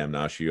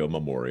Damnatio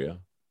Memoriae,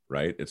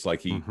 right? It's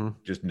like he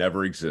just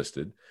never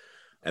existed.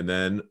 And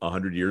then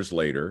 100 years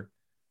later,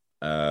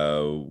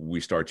 we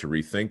start to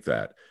rethink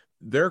that.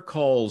 There are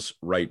calls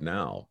right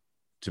now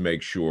to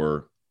make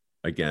sure,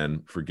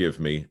 again, forgive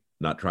me,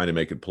 not trying to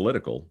make it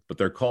political, but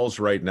there are calls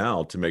right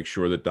now to make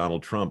sure that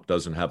Donald Trump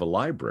doesn't have a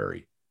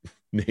library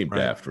named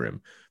after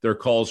him. There are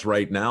calls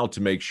right now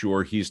to make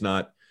sure he's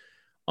not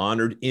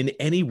honored in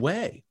any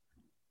way.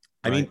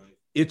 I mean,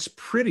 it's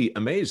pretty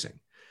amazing.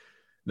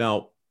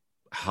 Now,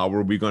 how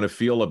are we going to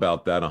feel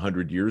about that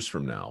 100 years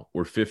from now,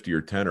 or 50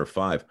 or 10 or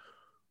 5?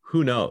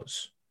 Who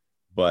knows?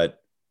 But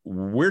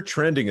we're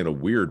trending in a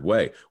weird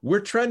way.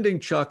 We're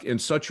trending, Chuck, in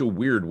such a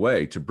weird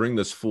way to bring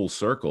this full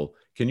circle.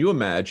 Can you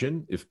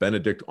imagine if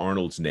Benedict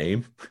Arnold's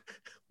name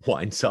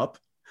winds up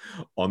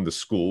on the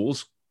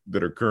schools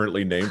that are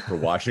currently named for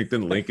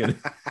Washington,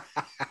 Lincoln,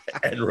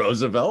 and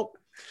Roosevelt?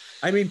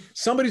 I mean,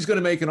 somebody's going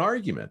to make an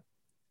argument,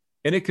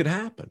 and it could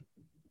happen.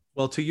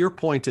 Well, to your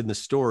point in the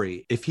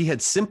story, if he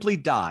had simply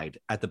died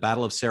at the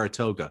Battle of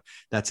Saratoga,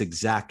 that's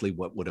exactly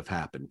what would have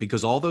happened,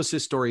 because all those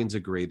historians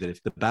agree that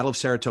if the Battle of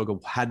Saratoga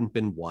hadn't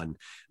been won,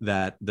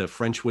 that the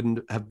French wouldn't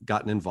have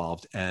gotten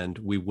involved and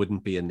we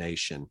wouldn't be a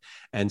nation.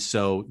 And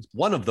so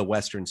one of the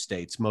Western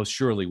states most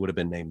surely would have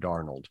been named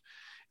Arnold,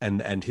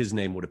 and his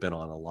name would have been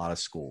on a lot of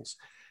schools.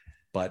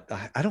 But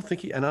I don't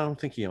think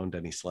he owned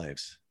any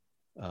slaves.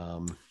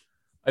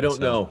 I don't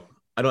know.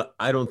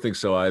 I don't think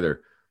so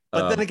either.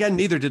 But then again,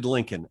 neither did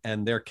Lincoln,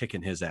 and they're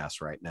kicking his ass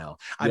right now.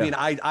 I mean,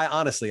 I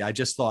honestly, I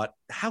just thought,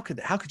 how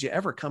could you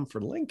ever come for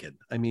Lincoln?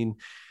 I mean,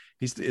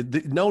 he's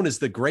known as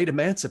the great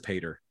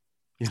emancipator.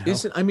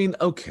 Isn't? I mean,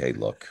 okay,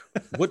 look,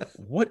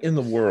 what in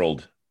the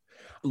world?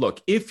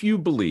 Look, if you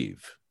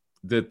believe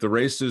that the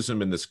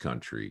racism in this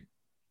country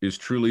is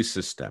truly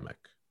systemic,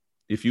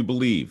 if you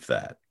believe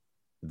that,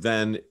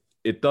 then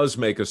it does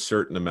make a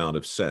certain amount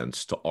of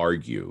sense to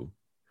argue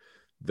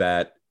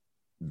that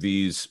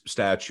these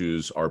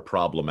statues are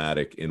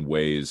problematic in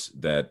ways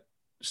that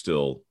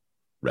still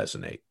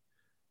resonate.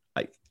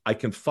 I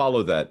can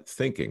follow that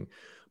thinking,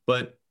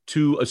 but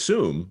to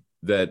assume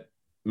that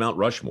Mount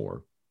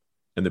Rushmore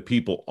and the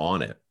people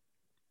on it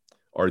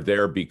are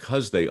there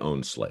because they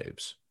own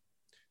slaves,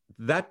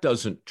 that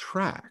doesn't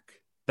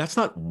track. That's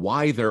not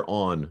why they're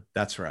on.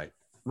 That's right.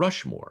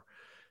 Rushmore,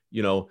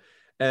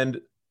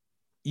 and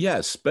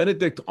yes,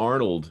 Benedict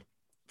Arnold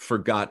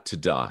forgot to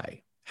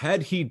die.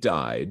 Had he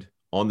died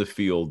on the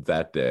field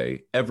that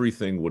day,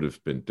 everything would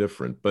have been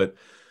different. But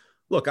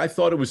look, I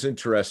thought it was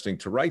interesting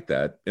to write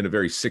that in a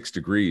very 6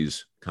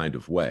 degrees kind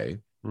of way,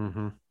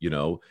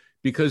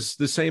 because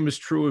the same is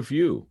true of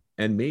you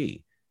and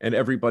me and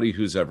everybody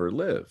who's ever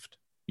lived.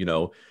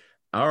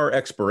 Our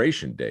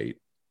expiration date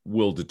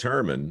will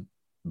determine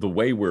the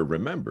way we're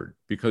remembered,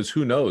 because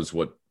who knows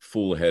what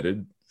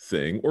fool-headed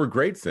thing or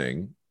great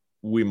thing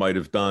we might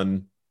have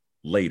done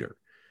later.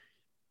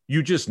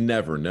 You just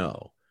never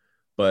know.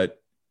 But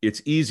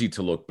it's easy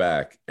to look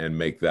back and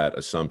make that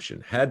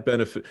assumption.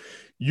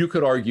 You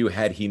could argue,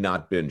 had he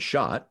not been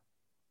shot,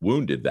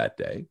 wounded that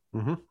day,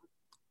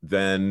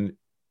 then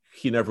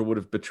he never would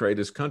have betrayed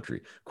his country.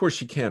 Of course,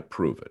 you can't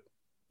prove it.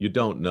 You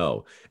don't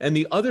know. And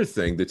the other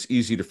thing that's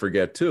easy to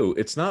forget too,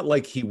 it's not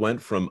like he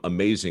went from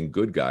amazing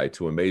good guy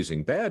to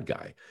amazing bad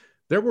guy.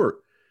 There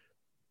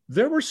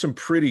were some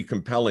pretty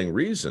compelling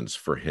reasons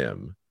for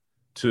him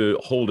to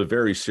hold a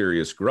very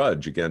serious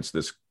grudge against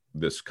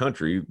this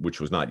country,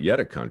 which was not yet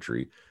a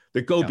country,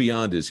 that go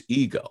beyond his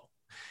ego.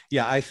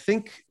 Yeah, I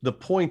think the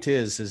point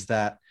is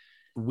that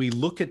we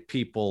look at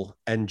people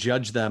and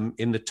judge them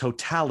in the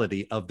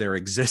totality of their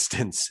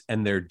existence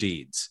and their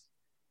deeds.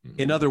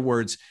 In other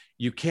words,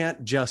 you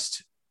can't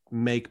just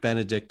make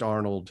Benedict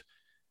Arnold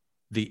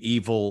the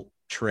evil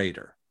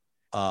traitor,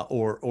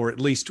 or at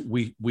least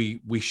we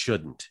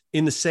shouldn't.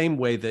 In the same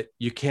way that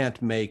you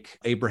can't make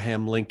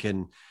Abraham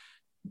Lincoln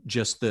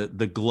just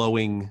the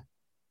glowing,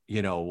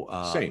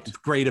 saint,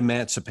 great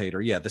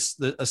emancipator. Yeah,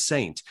 a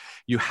saint.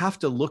 You have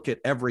to look at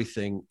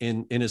everything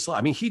in his life.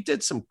 I mean, he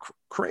did some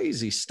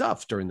crazy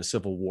stuff during the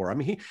Civil War. I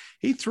mean,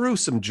 he threw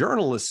some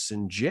journalists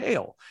in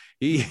jail.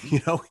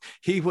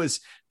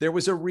 There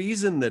was a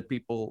reason that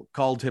people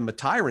called him a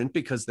tyrant,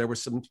 because there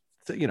was some,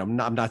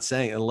 I'm not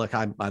saying, look,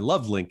 I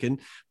love Lincoln,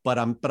 but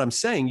I'm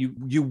saying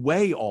you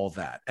weigh all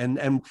that.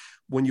 And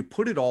when you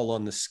put it all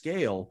on the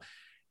scale,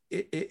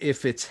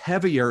 if it's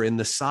heavier in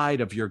the side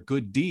of your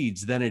good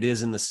deeds than it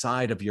is in the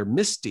side of your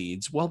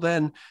misdeeds, well,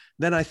 then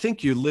I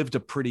think you lived a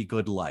pretty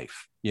good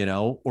life,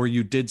 or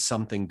you did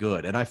something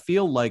good. And I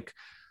feel like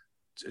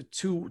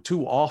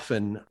too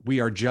often we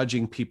are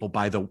judging people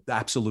by the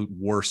absolute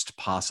worst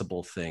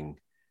possible thing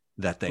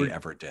that they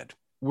ever did.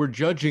 We're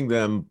judging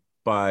them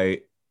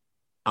by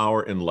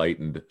our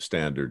enlightened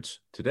standards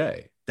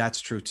today. That's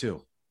true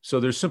too.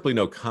 So there's simply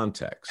no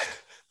context.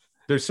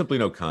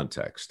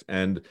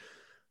 And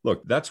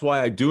look, that's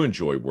why I do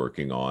enjoy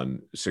working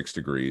on 6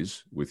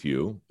 Degrees with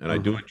you. And I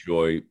do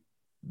enjoy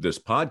this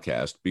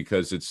podcast,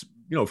 because it's,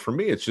 for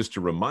me, it's just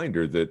a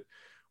reminder that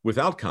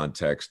without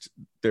context,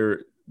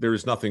 there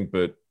is nothing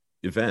but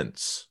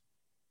events.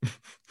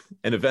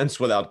 And events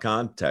without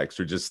context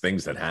are just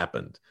things that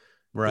happened.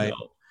 Right.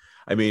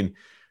 I mean,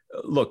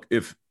 look,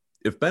 if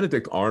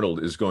Benedict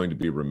Arnold is going to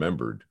be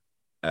remembered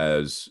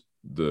as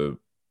the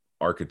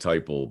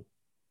archetypal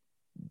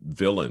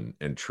villain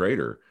and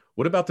traitor,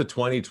 what about the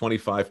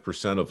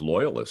 25% of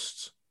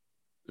loyalists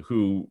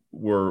who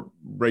were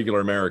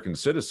regular American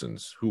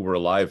citizens who were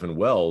alive and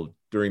well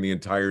during the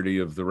entirety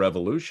of the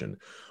revolution?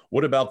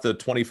 What about the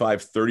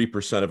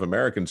 25-30% of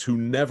Americans who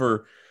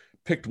never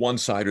picked one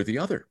side or the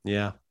other?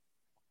 Yeah.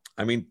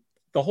 I mean,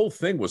 the whole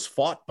thing was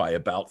fought by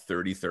about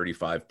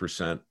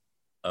 35%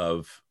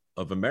 of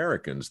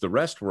Americans. The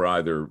rest were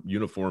either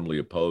uniformly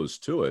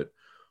opposed to it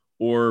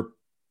or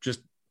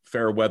just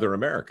fair weather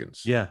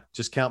Americans. Yeah,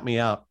 just count me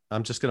out.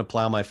 I'm just going to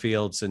plow my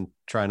fields and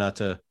try not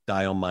to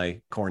die on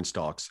my corn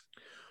stalks.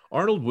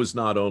 Arnold was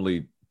not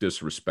only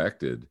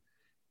disrespected,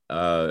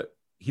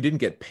 he didn't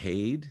get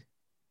paid.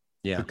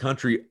 Yeah. The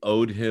country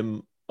owed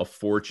him a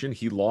fortune.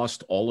 He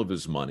lost all of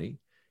his money.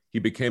 He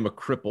became a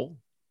cripple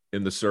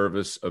in the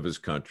service of his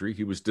country.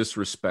 He was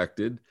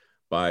disrespected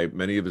by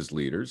many of his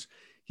leaders.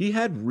 He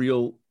had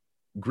real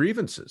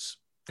grievances.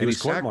 He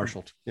was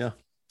court-martialed. Yeah.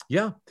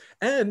 Yeah.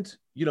 And,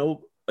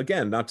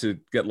 again, not to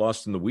get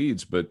lost in the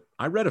weeds, but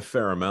I read a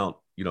fair amount,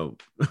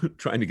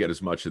 trying to get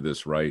as much of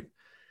this right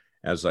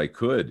as I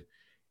could.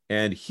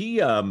 And he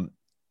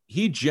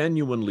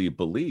genuinely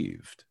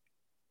believed,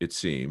 it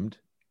seemed,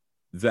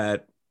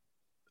 that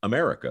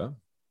America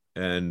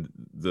and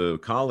the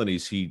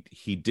colonies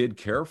he did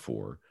care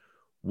for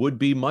would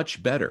be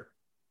much better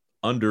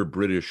under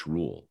British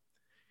rule.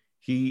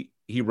 He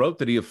wrote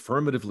that he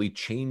affirmatively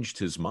changed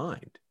his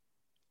mind,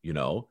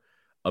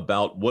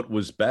 about what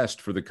was best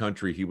for the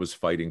country he was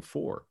fighting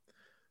for.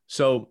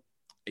 So,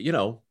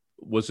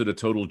 was it a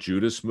total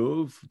Judas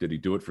move? Did he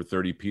do it for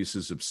 30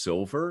 pieces of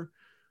silver?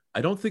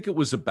 I don't think it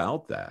was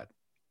about that.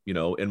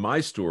 In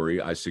my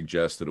story, I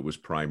suggest that it was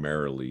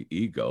primarily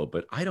ego,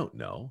 but I don't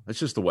know. That's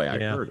just the way I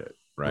heard it,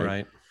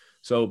 right?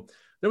 So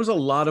there was a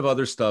lot of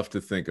other stuff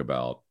to think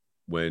about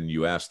when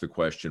you ask the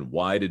question,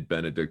 why did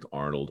Benedict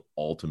Arnold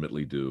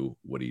ultimately do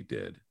what he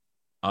did?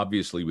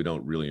 Obviously, we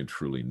don't really and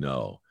truly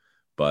know,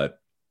 but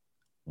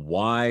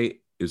why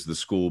is the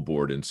school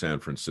board in San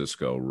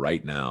Francisco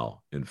right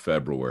now in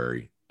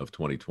February of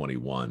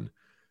 2021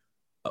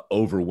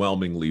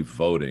 overwhelmingly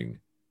voting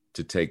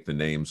to take the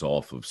names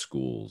off of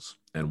schools?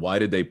 And why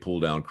did they pull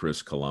down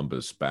Chris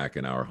Columbus back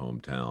in our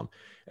hometown?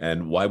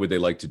 And why would they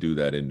like to do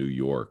that in New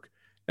York?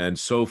 And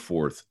so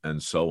forth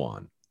and so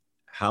on.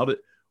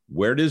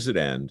 Where does it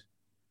end?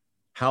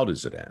 How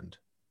does it end?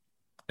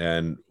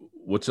 And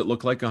what's it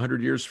look like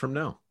 100 years from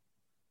now?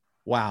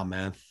 Wow,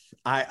 man.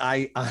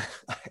 I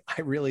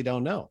really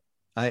don't know.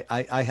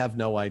 I have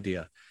no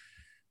idea.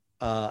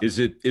 Is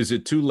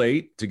it too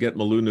late to get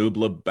Malu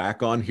Nubla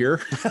back on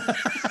here?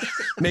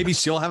 Maybe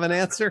she'll have an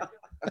answer.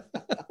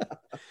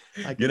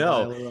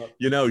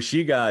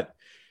 She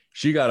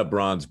got a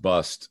bronze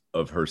bust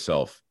of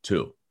herself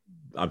too.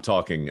 I'm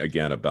talking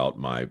again about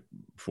my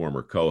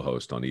former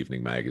co-host on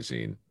Evening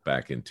Magazine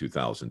back in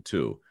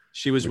 2002.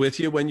 She was with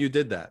you when you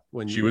did that.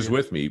 She was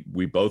with me.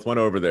 We both went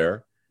over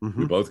there.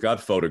 Mm-hmm. We both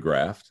got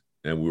photographed,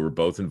 and we were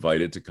both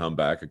invited to come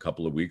back a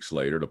couple of weeks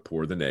later to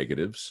pour the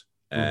negatives.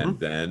 And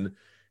then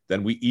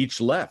we each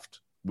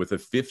left with a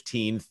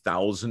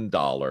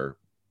 $15,000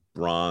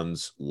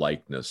 bronze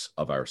likeness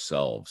of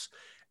ourselves.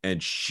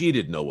 And she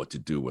didn't know what to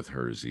do with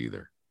hers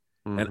either.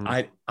 Mm-hmm.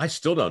 And I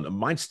still don't know.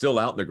 Mine's still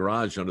out in the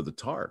garage under the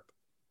tarp,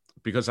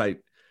 because I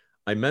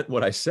meant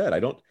what I said. I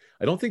don't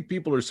think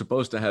people are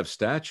supposed to have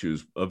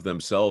statues of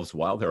themselves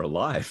while they're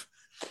alive.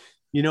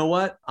 You know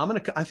what?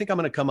 I think I'm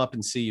gonna come up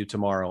and see you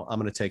tomorrow. I'm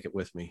gonna take it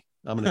with me.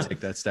 I'm gonna take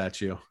that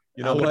statue.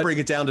 I'm gonna bring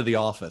it down to the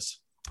office.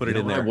 Put it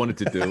in there. I wanted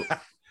to do.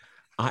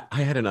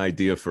 I had an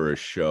idea for a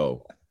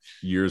show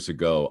years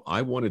ago.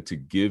 I wanted to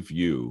give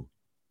you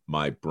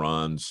my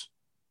bronze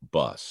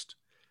bust,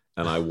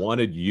 and I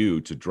wanted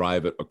you to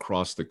drive it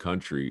across the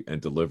country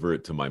and deliver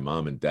it to my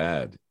mom and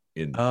dad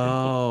in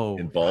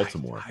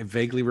Baltimore. I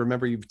vaguely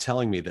remember you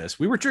telling me this.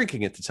 We were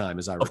drinking at the time,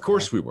 as I recall. Of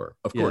course we were.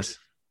 Of course.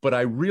 But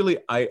I really,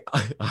 I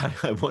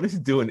wanted to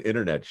do an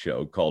internet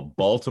show called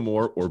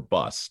Baltimore or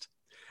Bust.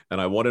 And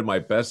I wanted my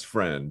best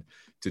friend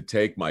to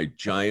take my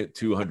giant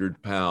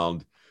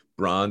 200-pound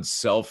bronze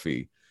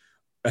selfie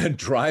and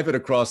drive it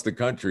across the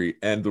country.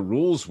 And the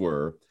rules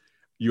were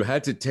you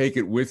had to take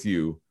it with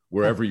you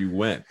wherever you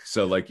went.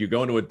 So like you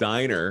go into a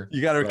diner.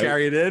 You got to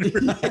carry it in.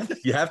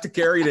 You have to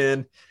carry it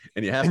in.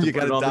 And you have to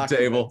put it on the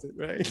table,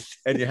 right?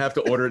 And you have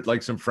to order it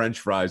like some French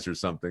fries or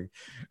something.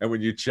 And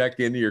when you check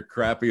into your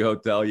crappy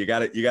hotel, you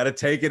got to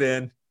take it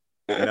in,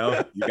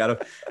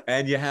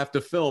 and you have to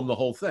film the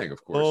whole thing,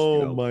 of course.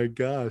 Oh my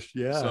gosh.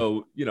 Yeah.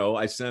 So,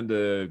 I send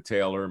a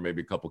tailor,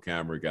 maybe a couple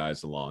camera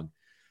guys along,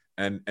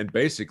 and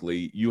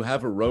basically you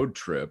have a road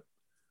trip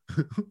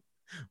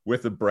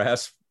with a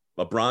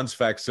bronze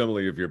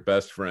facsimile of your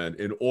best friend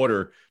in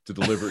order to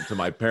deliver it to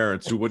my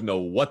parents who wouldn't know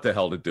what the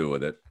hell to do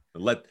with it.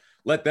 And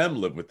let them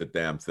live with the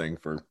damn thing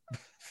for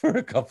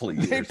a couple of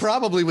years. They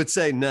probably would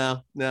say,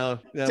 no.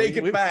 Take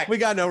it back. We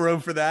got no room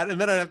for that. And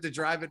then I'd have to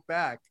drive it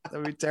back.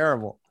 That'd be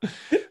terrible.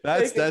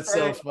 That's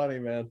so funny,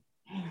 man.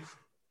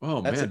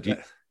 Oh,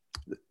 man.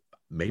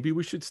 Maybe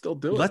we should still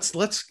do it. Let's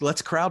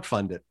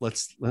crowdfund it.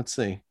 Let's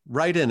see.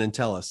 Write in and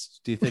tell us.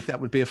 Do you think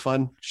that would be a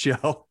fun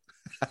show?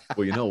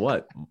 Well, you know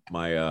what?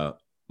 My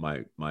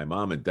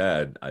mom and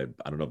dad, I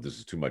don't know if this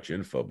is too much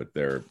info, but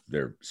they're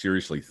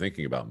seriously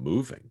thinking about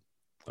moving,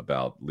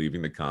 about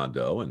leaving the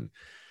condo and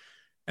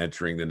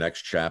entering the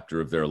next chapter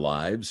of their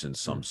lives in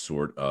some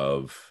sort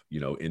of,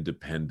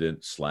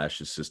 independent /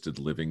 assisted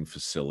living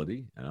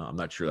facility. I'm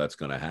not sure that's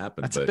going to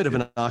happen. That's a bit of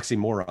an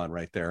oxymoron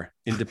right there.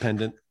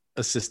 Independent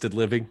assisted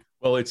living.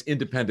 Well, it's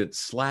independent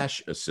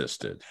 /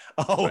 assisted.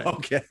 Oh, right?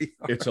 Okay.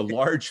 It's a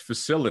large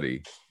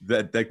facility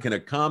that can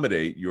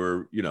accommodate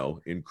your,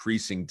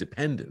 increasing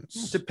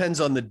dependence.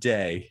 Depends on the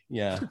day.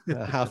 Yeah.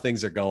 How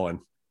things are going.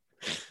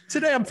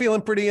 Today, I'm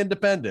feeling pretty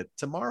independent.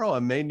 Tomorrow, I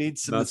may need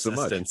some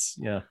assistance.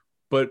 Yeah.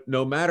 But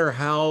no matter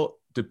how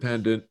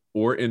dependent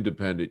or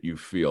independent you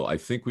feel, I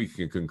think we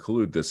can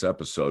conclude this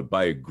episode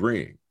by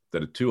agreeing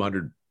that a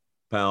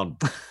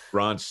 200-pound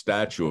bronze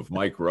statue of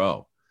Mike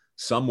Rowe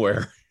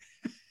somewhere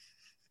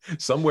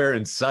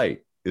in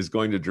sight is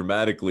going to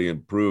dramatically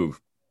improve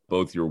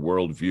both your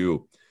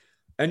worldview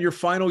and your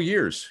final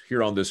years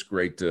here on this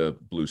great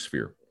blue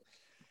sphere.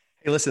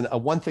 Hey, listen,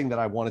 one thing that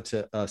I wanted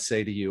to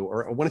say to you,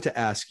 or I wanted to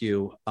ask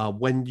you,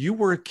 when you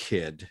were a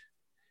kid,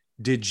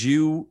 did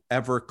you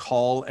ever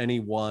call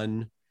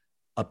anyone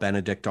a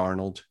Benedict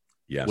Arnold?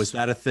 Yes. Was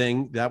that a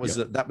thing? That was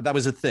that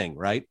was a thing,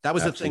 right? That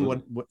was Absolutely.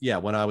 a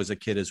thing when I was a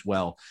kid as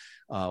well,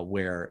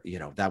 where,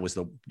 that was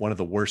one of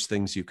the worst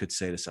things you could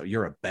say to someone.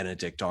 You're a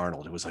Benedict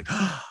Arnold. It was like,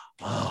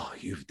 oh,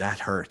 that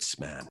hurts,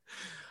 man.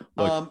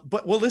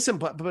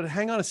 But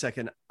hang on a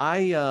second.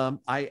 I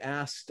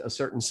asked a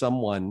certain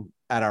someone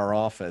at our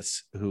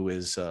office who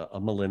is a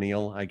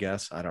millennial, I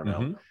guess, I don't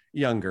know,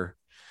 younger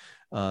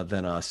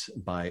than us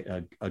by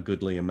a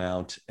goodly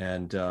amount,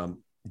 and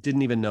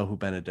didn't even know who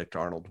Benedict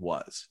Arnold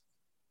was.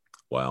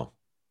 Wow.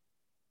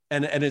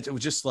 And it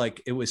was just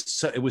like, it was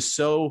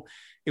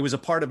a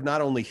part of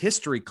not only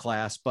history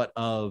class, but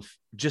of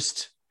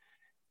just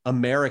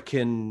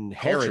American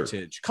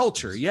heritage,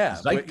 culture. Yeah.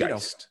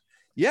 Zeitgeist.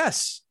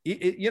 Yes.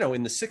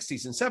 In the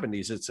 60s and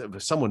 70s, it's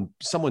if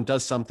someone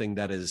does something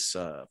that is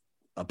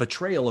a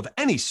betrayal of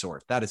any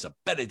sort, that is a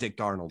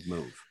Benedict Arnold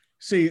move.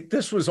 See,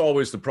 this was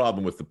always the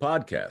problem with the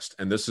podcast.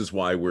 And this is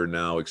why we're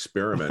now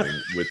experimenting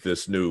with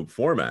this new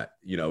format.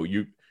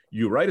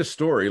 You write a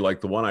story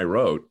like the one I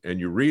wrote and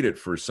you read it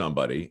for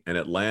somebody and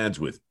it lands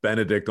with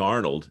Benedict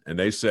Arnold and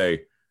they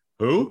say,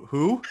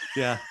 who?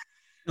 Yeah.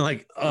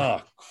 Like,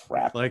 oh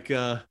crap. Like,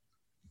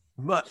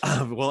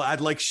 well,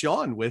 I'd like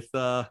Sean with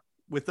the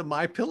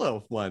My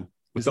Pillow one.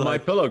 With the My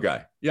Pillow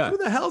guy. Yeah. Who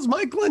the hell's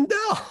Mike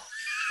Lindell?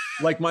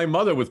 Like my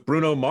mother with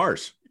Bruno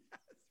Mars.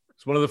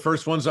 It's one of the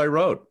first ones I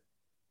wrote.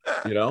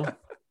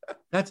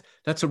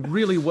 That's a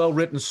really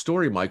well-written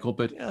story, Michael,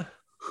 but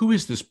who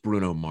is this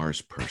Bruno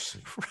Mars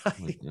person?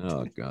 Right.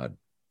 Oh, God.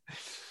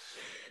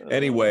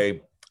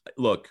 Anyway,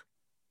 look,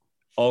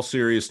 all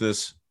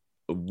seriousness,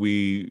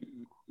 we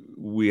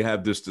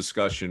have this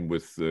discussion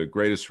with the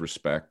greatest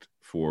respect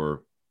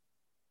for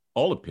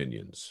all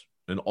opinions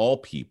and all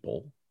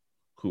people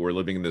who are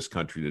living in this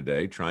country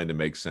today, trying to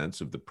make sense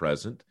of the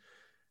present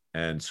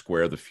and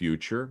square the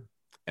future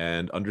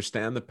and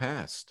understand the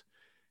past.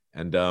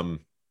 And,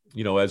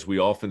 as we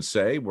often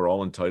say, we're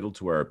all entitled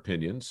to our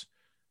opinions,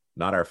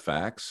 not our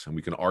facts. And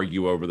we can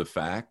argue over the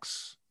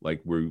facts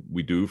like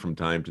we do from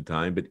time to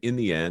time. But in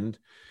the end,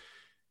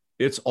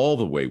 it's all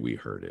the way we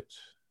heard it.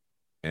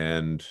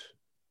 And,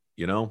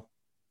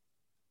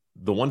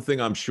 the one thing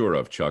I'm sure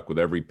of, Chuck, with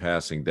every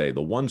passing day,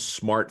 the one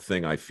smart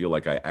thing I feel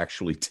like I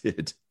actually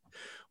did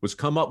was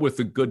come up with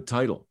a good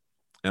title.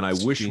 And I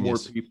wish more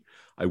people.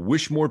 I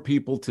wish more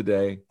people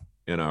today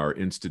in our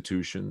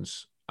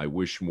institutions. I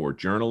wish more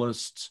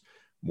journalists,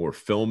 more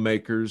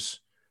filmmakers,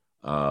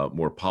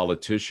 more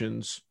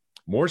politicians,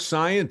 more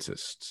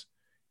scientists,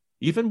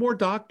 even more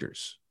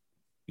doctors.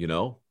 You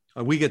know,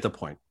 we get the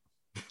point.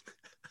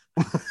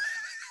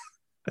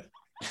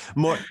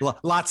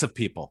 Lots of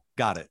people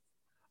got it.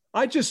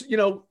 I just,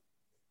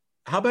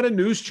 how about a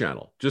news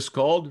channel just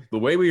called The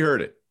Way We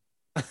Heard It?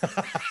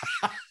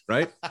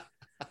 Right?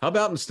 How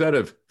about instead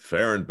of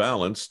Fair and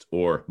Balanced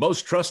or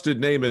Most Trusted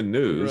Name in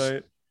News,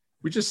 right,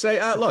 we just say,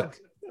 look,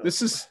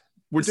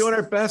 we're doing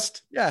our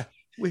best. Yeah,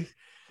 we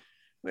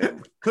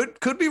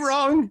could be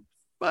wrong,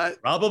 but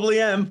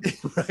probably am.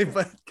 Right,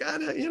 but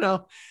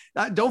gotta,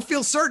 I don't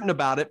feel certain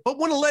about it, but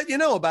want to let you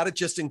know about it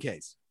just in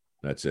case.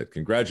 That's it.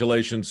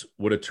 Congratulations.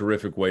 What a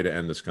terrific way to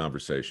end this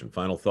conversation.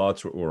 Final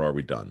thoughts, or are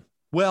we done?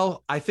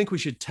 Well, I think we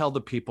should tell the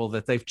people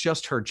that they've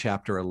just heard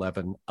chapter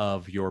 11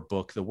 of your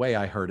book, The Way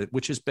I Heard It,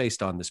 which is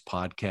based on this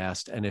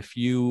podcast. And if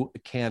you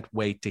can't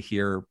wait to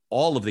hear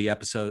all of the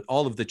episodes,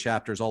 all of the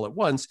chapters all at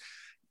once,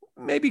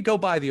 maybe go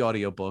buy the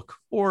audiobook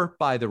or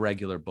buy the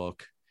regular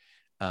book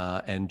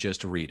and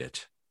just read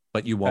it.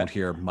 But you won't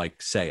hear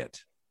Mike say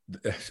it.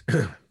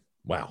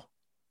 Wow.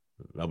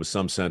 That was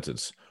some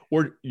sentence.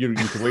 Or you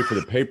can wait for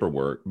the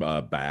paperwork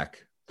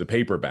the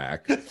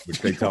paperback, which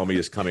they tell me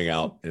is coming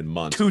out in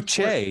months.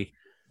 Touché.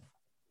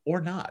 Or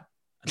not.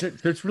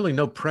 There's really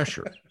no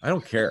pressure. I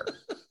don't care.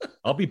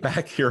 I'll be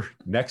back here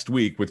next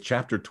week with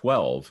chapter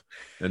 12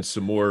 and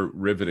some more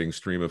riveting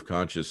stream of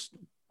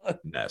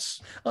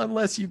consciousness.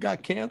 Unless you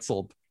got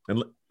canceled.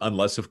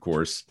 Unless, of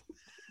course,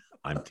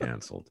 I'm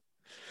canceled.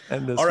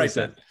 And this all right,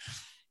 then.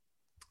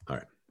 All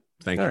right.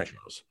 Thank you,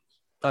 Charles.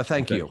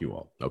 Thank you. Thank you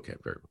all. Okay,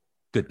 very well.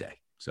 Good day.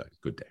 So,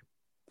 good day.